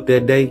Dolph pull up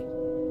that day,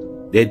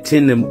 that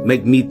tend to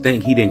make me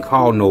think he didn't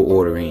call no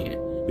order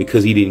in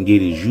because he didn't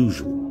get his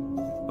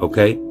usual.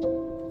 Okay?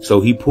 So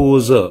he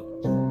pulls up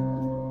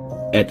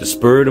at the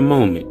spur of the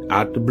moment,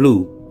 out the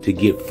blue, to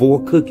get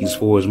 4 cookies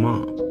for his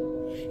mom.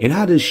 And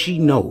how does she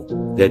know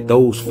that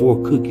those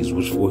 4 cookies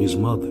was for his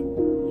mother?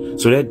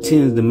 So that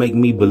tends to make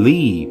me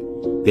believe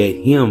that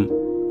him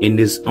and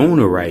this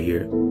owner right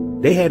here,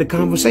 they had a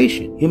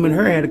conversation. Him and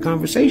her had a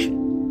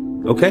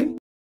conversation. Okay?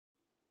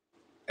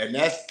 And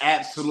that's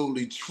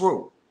absolutely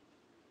true.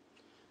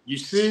 You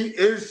see,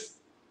 it's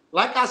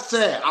like I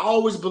said, I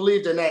always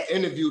believed in that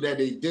interview that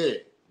they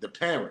did, the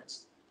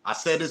parents. I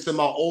said this in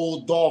my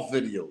old Dolph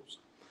videos.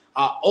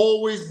 I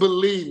always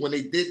believed when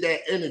they did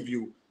that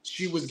interview,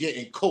 she was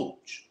getting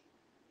coached.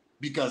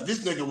 Because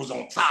this nigga was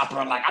on top of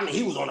her, like, I mean,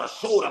 he was on her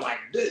shoulder like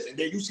this. And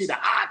then you see the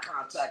eye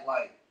contact,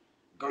 like,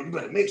 girl, you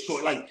better make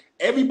sure. Like,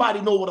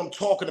 everybody know what I'm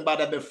talking about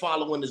that been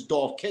following this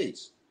Dolph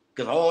case.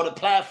 Because all the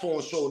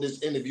platforms show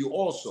this interview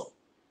also.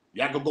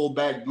 Y'all can go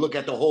back, look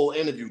at the whole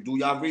interview, do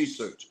y'all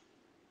research.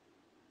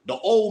 The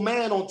old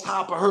man on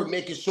top of her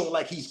making sure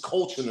like he's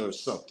coaching her or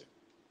something.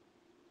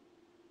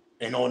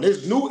 And on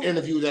this new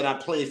interview that I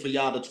played for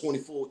y'all, the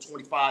 24,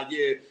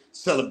 25-year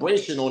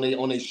celebration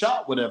on a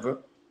shot, whatever,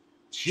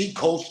 she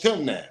coached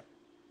him now.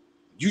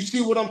 You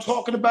see what I'm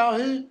talking about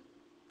here?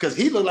 Because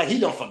he looked like he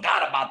done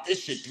forgot about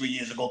this shit 3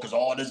 years ago because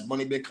all this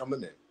money been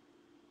coming in.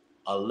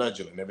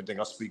 Allegedly. And everything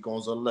I speak on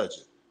is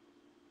alleged.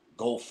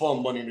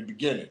 GoFund money in the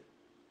beginning.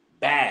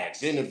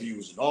 Bags,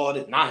 interviews, and all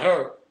that. Not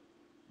her.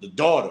 The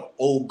daughter,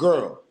 old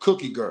girl,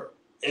 cookie girl.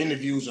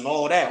 Interviews and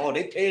all that. Oh,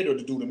 they paid her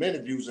to do them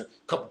interviews and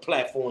a couple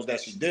platforms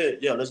that she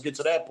did. Yeah, let's get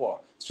to that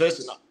part.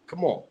 Especially,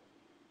 come on.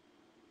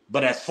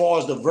 But as far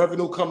as the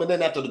revenue coming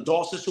in after the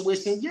Dolph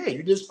situation, yeah,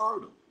 you just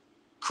heard them.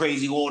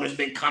 Crazy orders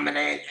been coming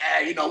in.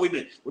 Yeah, you know, we've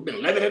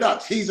been living it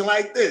up. Season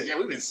like this. Yeah,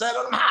 we've been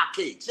selling them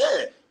hotcakes.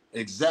 Yeah,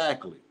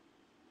 exactly.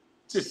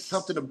 Just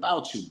something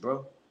about you,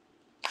 bro.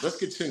 Let's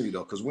continue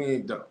though, because we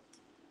ain't done.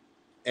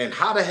 And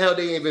how the hell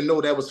they didn't even know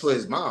that was for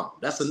his mom?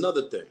 That's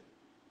another thing.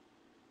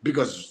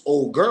 Because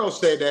old girl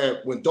said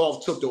that when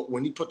Dolph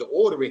when he put the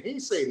order in, he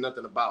ain't saying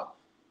nothing about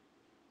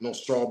no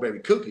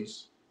strawberry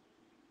cookies.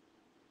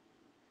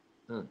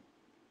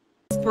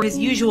 For his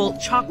usual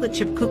chocolate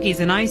chip cookies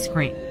and ice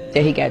cream.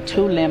 That he got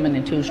 2 lemon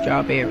and 2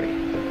 strawberry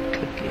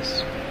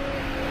cookies.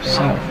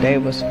 So they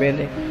was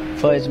really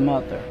for his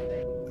mother.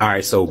 All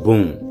right, so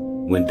boom.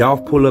 When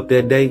Dolph pull up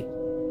that day,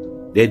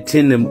 that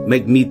tend to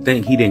make me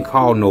think he didn't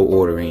call no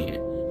order in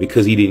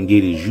because he didn't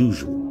get his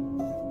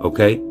usual.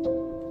 Okay?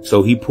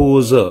 So he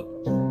pulls up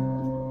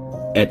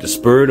at the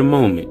spur of the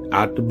moment,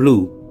 out the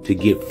blue, to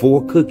get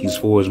 4 cookies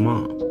for his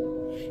mom.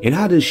 And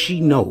how does she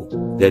know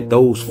that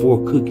those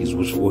 4 cookies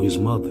was for his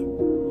mother?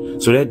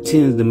 So that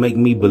tends to make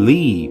me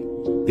believe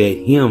that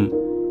him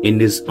and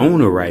this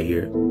owner right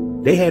here,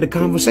 they had a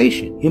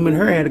conversation. Him and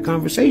her had a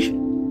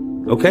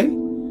conversation. Okay?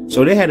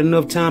 So they had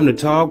enough time to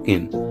talk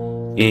and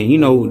you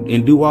know,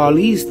 and do all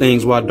these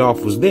things while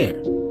Dolph was there.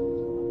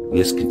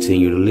 Let's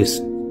continue to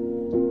listen.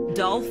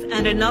 Dolph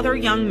and another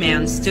young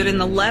man stood in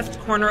the left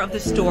corner of the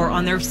store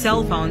on their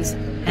cell phones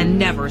and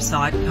never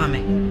saw it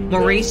coming.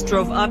 Maurice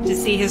drove up to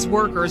see his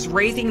workers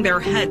raising their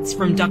heads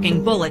from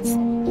ducking bullets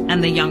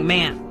and the young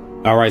man.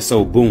 All right,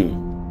 so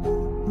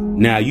boom.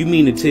 Now, you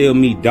mean to tell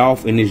me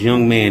Dolph and this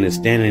young man is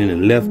standing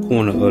in the left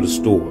corner of the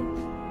store,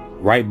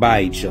 right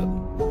by each other,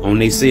 on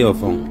their cell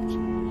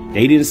phones.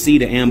 They didn't see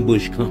the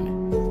ambush coming.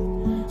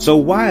 So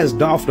why is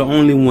Dolph the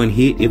only one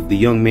hit if the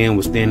young man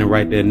was standing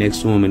right there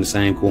next to him in the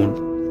same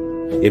corner?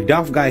 If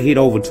Dolph got hit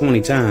over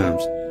 20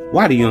 times,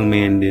 why the young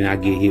man did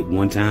not get hit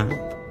 1 time?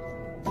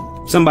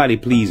 Somebody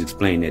please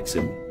explain that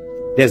to me.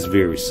 That's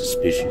very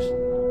suspicious.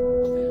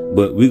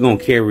 But we're going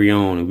to carry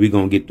on and we're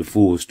going to get the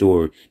full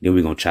story. Then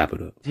we're going to chop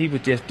it up. He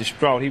was just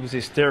distraught. He was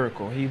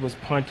hysterical. He was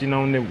punching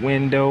on the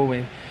window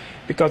and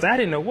because I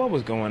didn't know what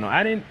was going on.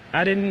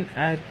 I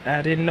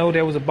didn't know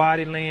there was a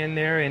body laying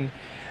there. And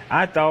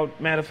I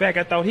thought, matter of fact,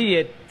 I thought he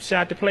had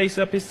shot the place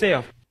up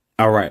himself.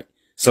 All right.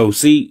 So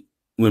see,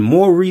 when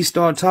Maurice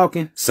started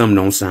talking, something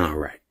don't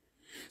sound right.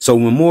 So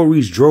when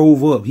Maurice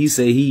drove up, he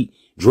said he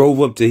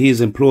drove up to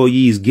his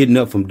employees getting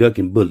up from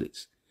ducking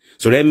bullets.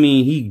 So that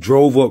means he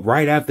drove up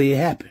right after it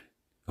happened.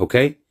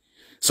 Okay.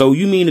 So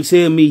you mean to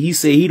tell me he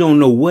said he don't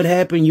know what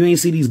happened? You ain't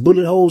see these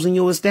bullet holes in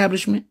your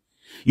establishment?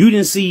 You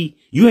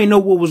ain't know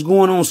what was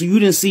going on. So you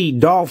didn't see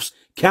Dolph's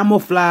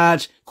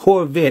camouflage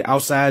Corvette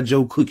outside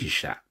your cookie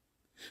shop.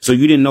 So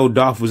you didn't know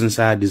Dolph was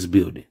inside this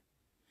building.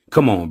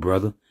 Come on,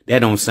 brother. That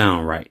don't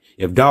sound right.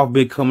 If Dolph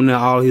been coming there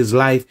all his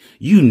life,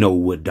 you know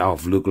what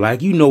Dolph look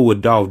like. You know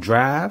what Dolph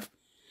drive.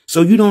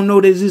 So you don't know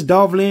that this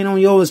Dolph laying on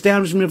your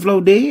establishment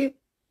floor dead?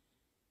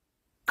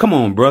 Come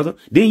on, brother.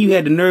 Then you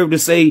had the nerve to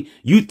say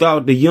you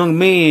thought the young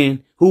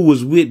man who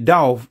was with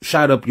Dolph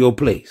shot up your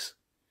place.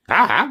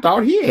 I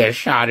thought he had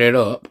shot it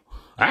up.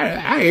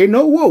 I didn't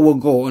know what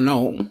was going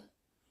on.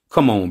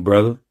 Come on,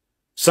 brother.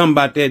 Something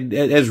about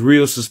that's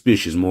real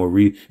suspicious,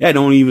 Maurice. That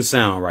don't even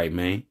sound right,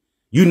 man.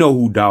 You know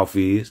who Dolph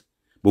is.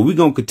 But we're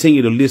going to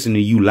continue to listen to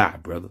you lie,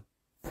 brother.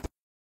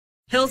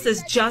 Hill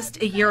says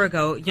just a year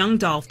ago, young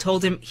Dolph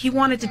told him he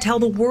wanted to tell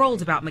the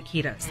world about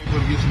Makitas.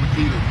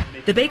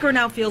 The baker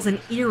now feels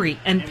an eerie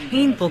and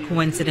painful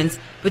coincidence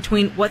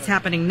between what's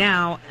happening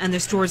now and the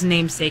store's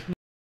namesake.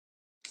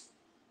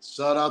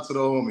 Shout out to the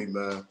homie,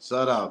 man.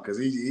 Shout out, because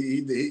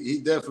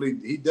he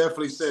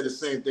definitely said the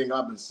same thing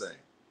I've been saying.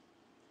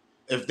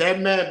 If that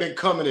man been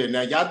coming in,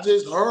 now y'all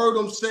just heard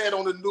him say it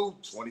on the new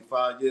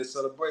 25-year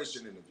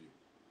celebration interview.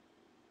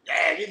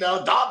 Yeah, you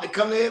know, Dolph been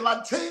coming here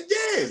like 10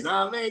 years.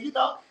 Know what I mean? You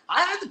know,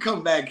 I had to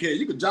come back here.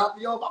 You can drop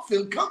me off. I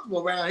feel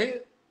comfortable around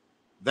here.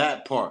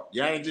 That part.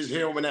 Y'all ain't just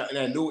hearing in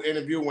that new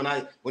interview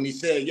when he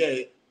said,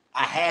 yeah,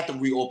 I had to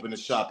reopen the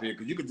shop here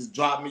because you could just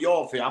drop me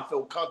off here. I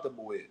feel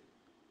comfortable here.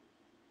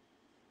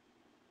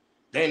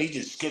 Then he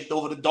just skipped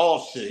over the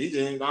Dolph shit. He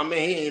didn't, I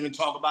mean, he didn't even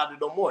talk about it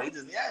no more. He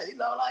just, yeah, you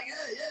know, like,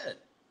 yeah.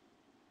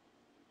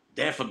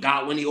 Then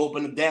forgot when he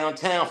opened the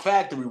downtown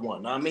factory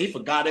one. I mean, he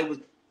forgot it was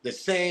the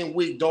same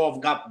week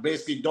Dolph got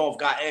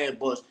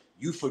ambushed.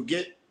 You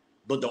forget,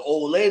 but the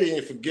old lady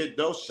didn't forget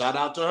though. Shout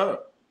out to her.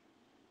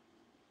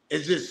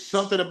 It's just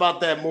something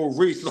about that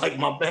Maurice, like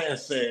my man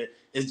said,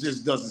 it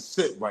just doesn't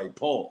sit right.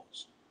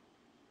 Pause.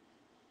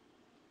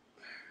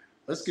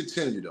 Let's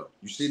continue though.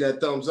 You see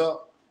that thumbs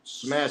up?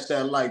 Smash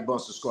that like button,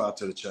 subscribe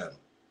to the channel.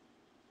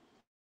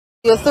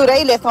 So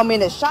they left him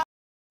in the shop.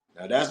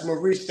 Now that's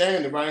Maurice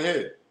standing right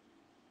here.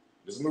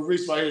 This is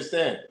Maurice right here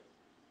standing.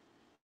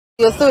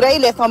 So they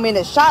left him in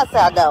the shots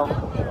out though.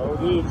 Oh,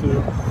 did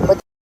too. But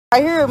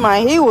right here,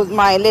 man, he was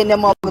letting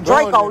them up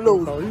Draco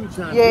loose.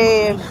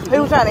 Yeah, he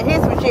was trying to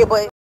hit some shit,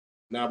 but.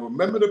 Now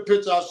remember the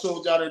picture I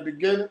showed y'all at the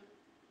beginning?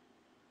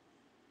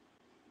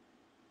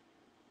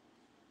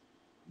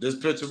 This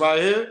picture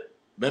right here?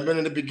 Remember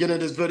in the beginning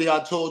of this video, I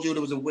told you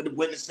there was a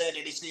witness saying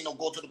that they seen him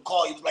go to the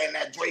car. He was letting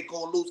that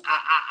Draco loose.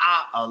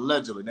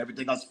 Allegedly. And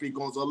everything I speak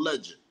on is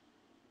alleged.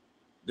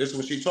 This is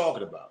what she's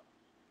talking about.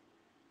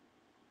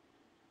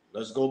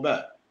 Let's go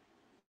back.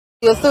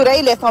 So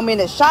they left him in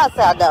the shots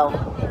out though.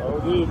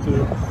 Oh, did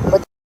too.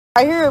 But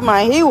right here,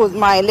 man, he was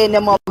letting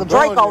them up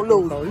Draco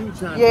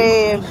loose.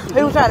 Yeah,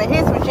 he was trying to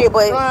hit some shit,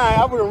 but.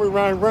 I would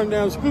have run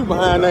down the street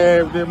behind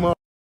that ass, that mother.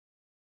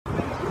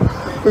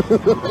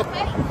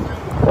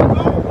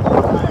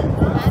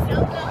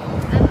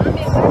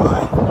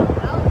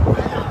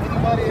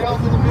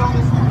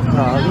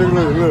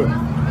 Look.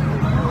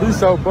 He's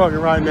so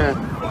bugging right now.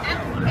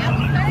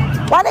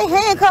 Why they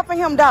handcuffing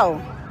him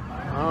though?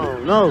 I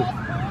don't know.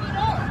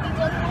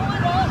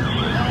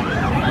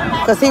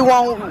 Cause he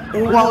won't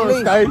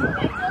leave. Stay.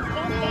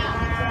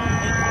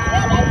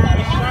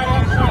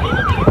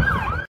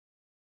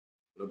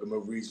 Look at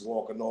Maurice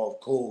walking off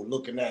cool,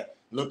 looking at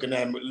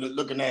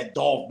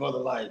Dolph, brother,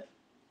 like,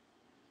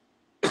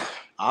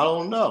 I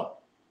don't know.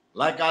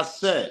 Like I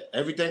said,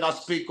 everything I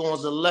speak on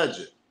is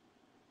alleged.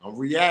 I'm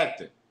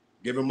reacting,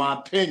 giving my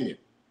opinion.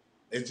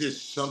 It's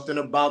just something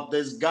about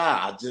this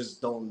guy. I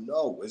just don't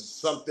know. It's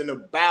something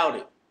about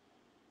it.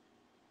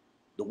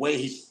 The way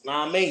he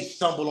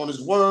stumbled on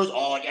his words.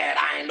 Oh, yeah,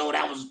 I didn't know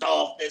that was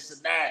Dolph, this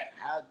and that.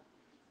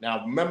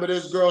 Now, remember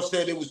this girl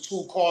said it was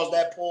 2 cars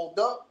that pulled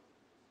up?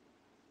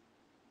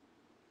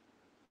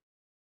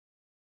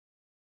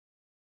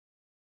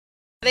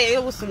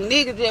 It was some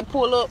niggas that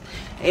pull up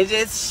and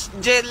just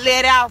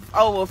let off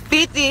over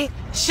 50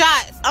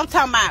 shots. I'm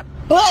talking about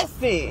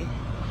busting.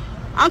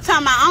 I'm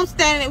talking about I'm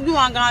standing. We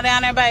want to go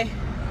down there, baby.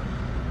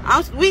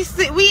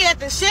 We at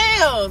the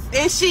shells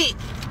and shit,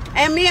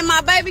 and me and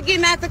my baby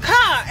getting out the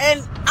car,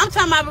 and I'm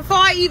talking about before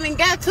I even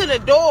got to the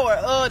door,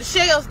 the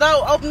shells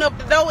door, open up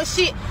the door and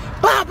shit.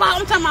 Bah, bah,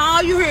 I'm talking about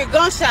all you hear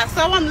gunshots.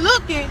 So I'm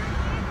looking,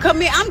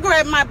 I'm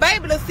grabbing my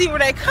baby to see where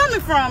they coming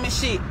from and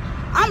shit.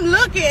 I'm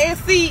looking and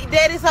see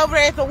that it's over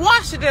there at the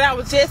washer that I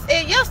was just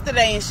at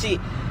yesterday and shit.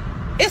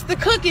 It's the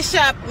cookie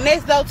shop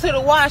next door to the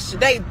washer.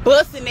 They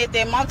busting at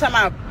them. I'm talking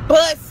about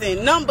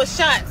busting, number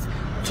shots.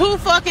 2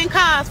 fucking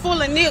cars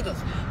full of niggas.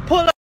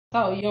 Pull up.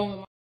 Oh, you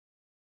don't.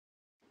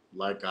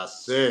 Like I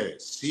said,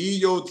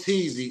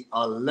 COTZ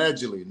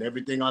allegedly, and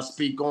everything I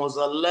speak on is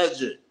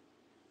alleged.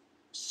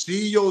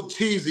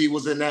 COTZ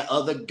was in that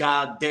other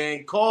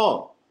goddamn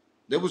car.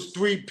 There was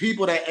 3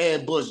 people that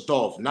ambushed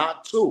Dolph,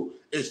 not 2.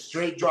 Is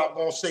Straight Drop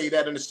gonna say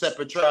that in a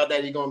separate trial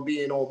that he gonna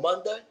be in on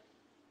Monday?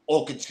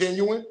 Or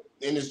continuing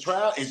in his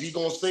trial? Is he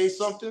gonna say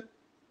something?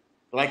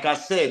 Like I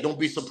said, don't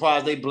be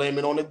surprised they blame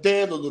it on the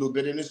dead a little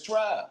bit in his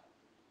trial.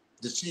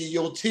 The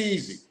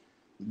COTZ,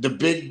 the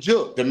big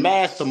joke, the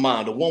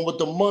mastermind, the one with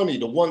the money,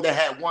 the one that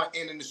had one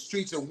end in the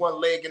streets and one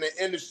leg in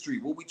the industry.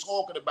 What we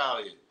talking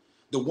about here?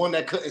 The one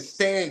that couldn't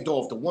stand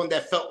Dolph, the one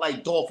that felt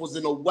like Dolph was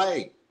in the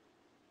way.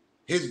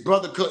 His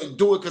brother couldn't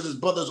do it because his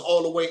brother's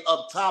all the way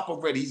up top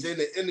already. He's in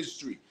the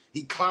industry.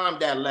 He climbed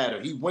that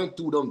ladder. He went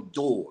through them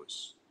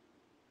doors.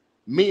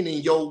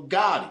 Meaning Yo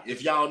Gotti,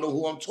 if y'all know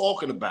who I'm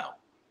talking about,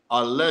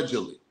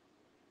 allegedly.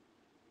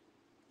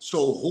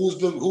 So who's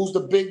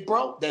the big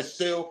bro? That's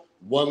still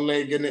one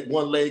leg in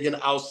the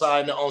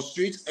outside and on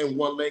streets and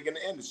one leg in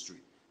the industry.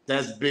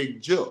 That's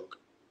Big Jook.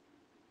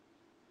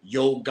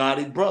 Yo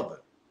Gotti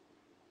brother.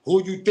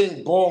 Who you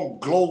think brung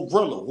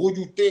Glorilla? Who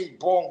you think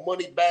brung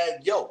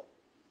Moneybag Yo?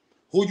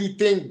 Who you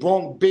think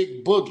brung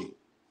Big Boogie?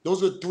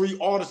 Those are 3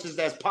 artists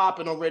that's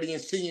popping already in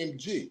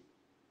CMG.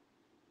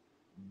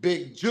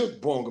 Big Jook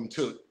brung him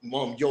to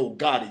Yo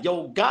Gotti.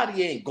 Yo Gotti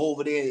ain't go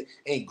over there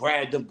and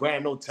grab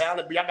no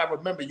talent. But y'all gotta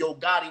remember, Yo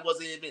Gotti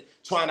wasn't even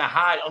trying to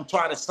hide. I'm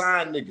trying to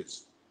sign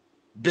niggas.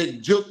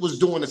 Big Jook was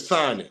doing the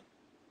signing.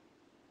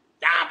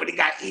 Nah, but he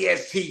got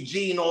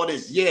ESTG and all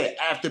this. Yeah,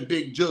 after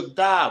Big Jug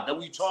died. That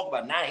we talk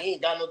about. Now he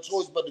ain't got no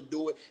choice but to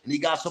do it. And he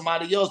got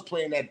somebody else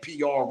playing that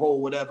PR role,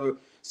 whatever,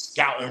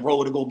 scouting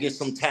role to go get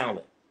some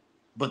talent.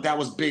 But that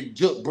was Big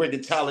Jug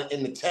bringing talent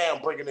in the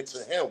town, bringing it to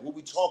him. What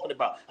we talking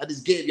about? I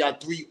just gave y'all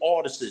 3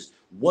 artists.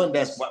 One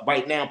that's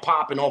right now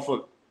popping off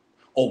of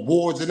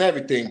awards and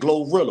everything.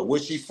 Glorilla.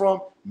 Where's she from?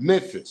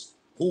 Memphis.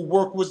 Who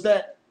work was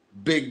that?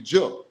 Big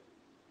Jug.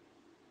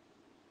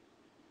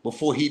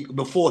 Before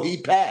he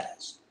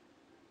passed.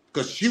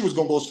 Because she was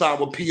going to go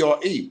sign with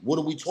PRE. What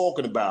are we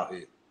talking about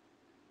here?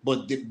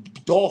 But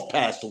Dolph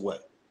passed away.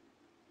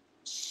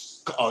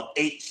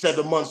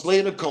 8-7 months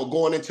later,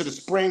 going into the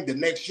spring, the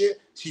next year,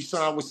 she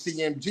signed with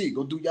CMG.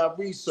 Go do y'all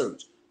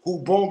research. Who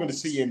brought her to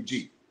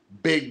CMG?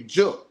 Big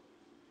Jug.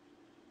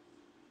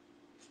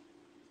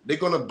 They're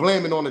going to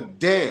blame it on the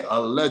dead,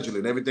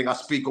 allegedly. And everything I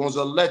speak on is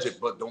alleged,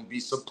 but don't be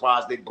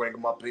surprised they bring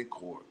them up in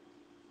court.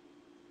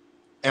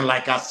 And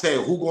like I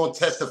said, who gonna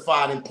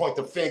testify and point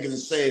the fingers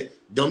and say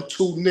them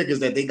 2 niggas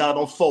that they got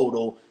on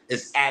photo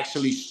is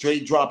actually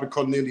straight dropping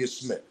Cornelius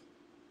Smith?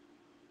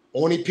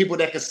 Only people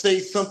that can say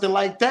something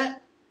like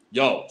that,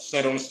 yo,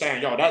 sit on the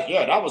stand, yo,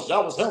 that was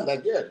him, the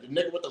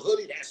nigga with the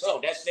hoodie, that's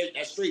him,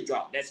 that's straight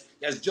drop,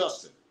 that's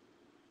Justin.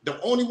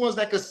 The only ones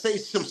that can say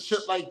some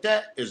shit like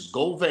that is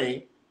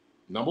Govan,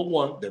 number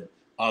 1, the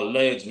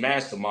alleged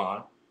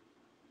mastermind,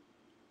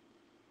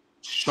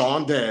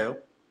 Sean Dale,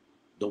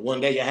 the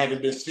one that you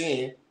haven't been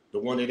seeing, the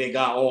one that they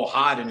got all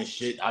hiding and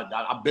shit.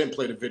 I've been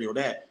playing a video of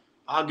that.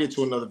 I'll get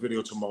to another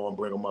video tomorrow and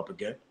bring them up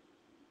again.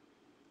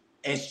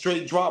 And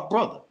Straight Drop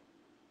Brother.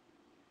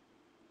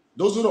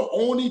 Those are the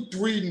only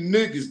 3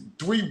 niggas,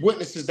 3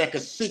 witnesses that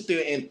could sit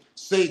there and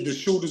say the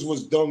shooters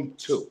was dumb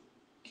too.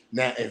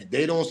 Now, if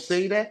they don't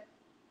say that,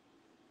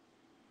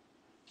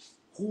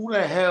 who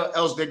the hell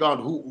else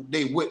who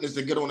they witness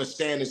to get on the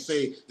stand and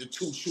say the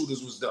 2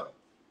 shooters was dumb?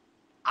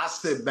 I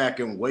sit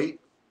back and wait.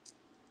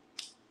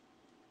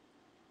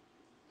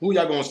 Who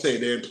y'all gonna say?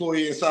 The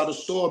employee inside the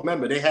store?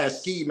 Remember, they had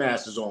ski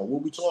masks on.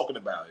 What we talking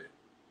about here?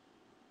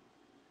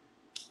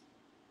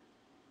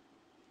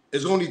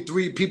 There's only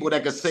 3 people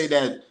that can say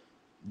that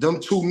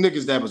them 2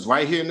 niggas that was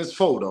right here in this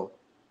photo,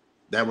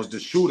 that was the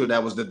shooter,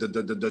 that was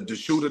the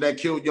shooter that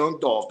killed Young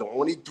Dolph. The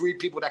only 3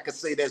 people that can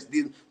say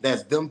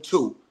that's them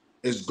 2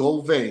 is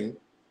Govan,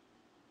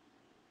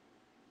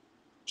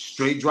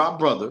 Straight Drop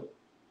Brother,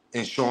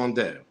 and Sean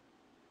Dale.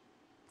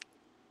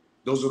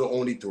 Those are the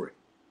only 3.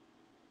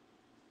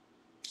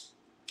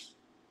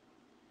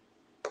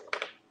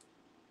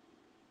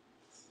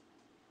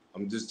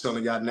 I'm just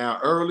telling y'all now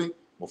early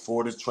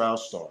before this trial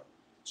starts.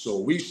 So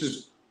we should,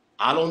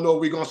 I don't know,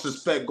 we're going to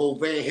suspect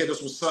Govan hit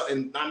us with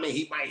something. I mean,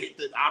 he might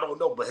hit I don't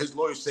know, but his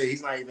lawyer said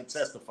he's not even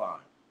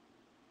testifying.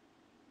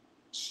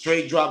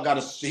 Straight Drop got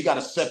a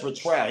separate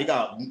trial. He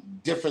got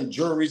different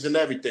juries and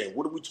everything.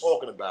 What are we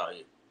talking about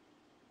here?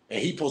 And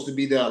he's supposed to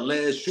be the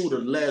last shooter,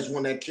 the last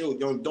one that killed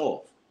Young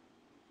Dolph.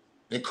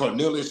 And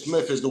Cornelius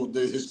Smith is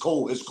his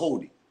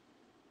Cody.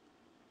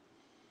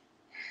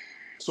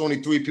 It's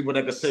only 3 people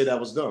that could say that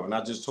was done, and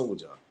I just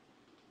told y'all.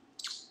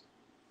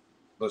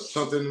 But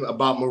something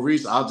about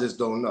Maurice, I just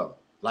don't know.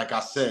 Like I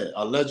said,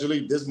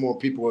 allegedly, there's more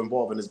people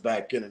involved in this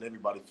back end, and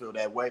everybody feel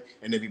that way,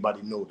 and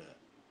everybody know that.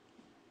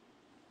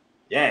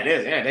 Yeah, it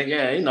is.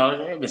 Yeah, you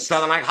know, they've been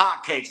selling like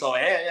hotcakes. So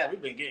yeah,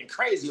 we've been getting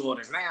crazy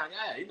orders now.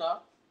 Yeah, you know.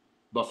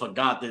 But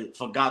forgot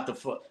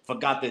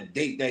the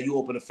date that you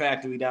opened a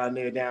factory down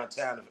there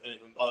downtown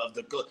of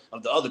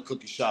the other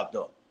cookie shop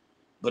though.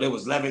 But it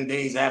was 11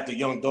 days after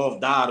Young Dolph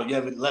died, or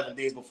 11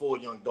 days before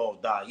Young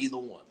Dolph died. Either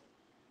one.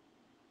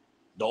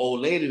 The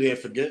old lady there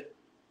forget.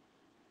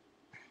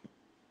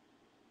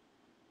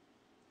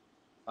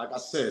 Like I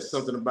said,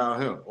 something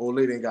about him. Old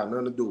lady ain't got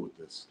nothing to do with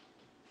this.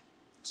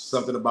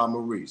 Something about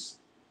Maurice.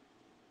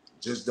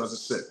 Just doesn't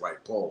sit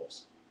right.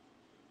 Pause.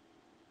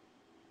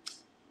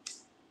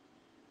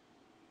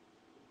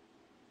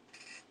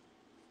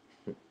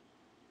 Let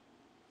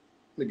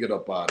me get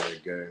up out of here,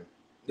 gang.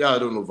 Y'all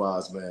don't know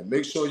vibes, man.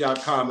 Make sure y'all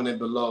commenting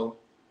below.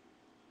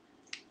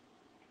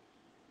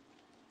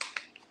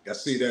 Y'all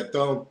see that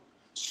thumb?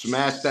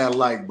 Smash that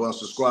like button.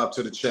 Subscribe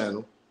to the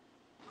channel.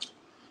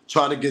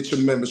 Try to get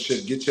your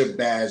membership. Get your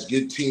badge.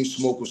 Get Team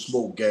Smoke or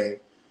Smoke Gang.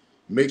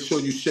 Make sure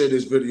you share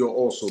this video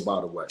also, by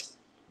the way.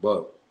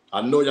 But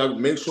I know y'all,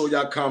 make sure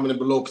y'all commenting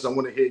below because I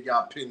want to hear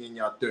y'all opinion,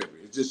 y'all theory.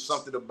 It's just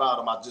something about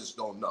them I just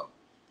don't know.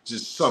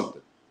 Just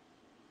something.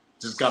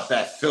 Just got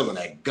that feeling,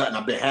 that gut, and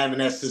I've been having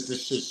that since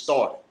this shit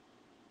started.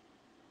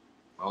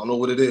 I don't know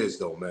what it is,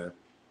 though, man.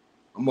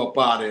 I'm up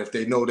out of here. If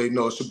they know, they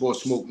know. It's your boy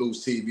Smoke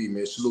News TV,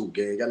 man. Salute,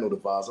 gang. Y'all know the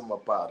vibes. I'm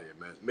up out of here,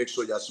 man. Make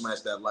sure y'all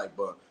smash that like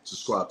button.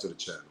 Subscribe to the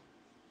channel.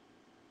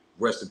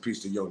 Rest in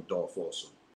peace to Young Dolph also.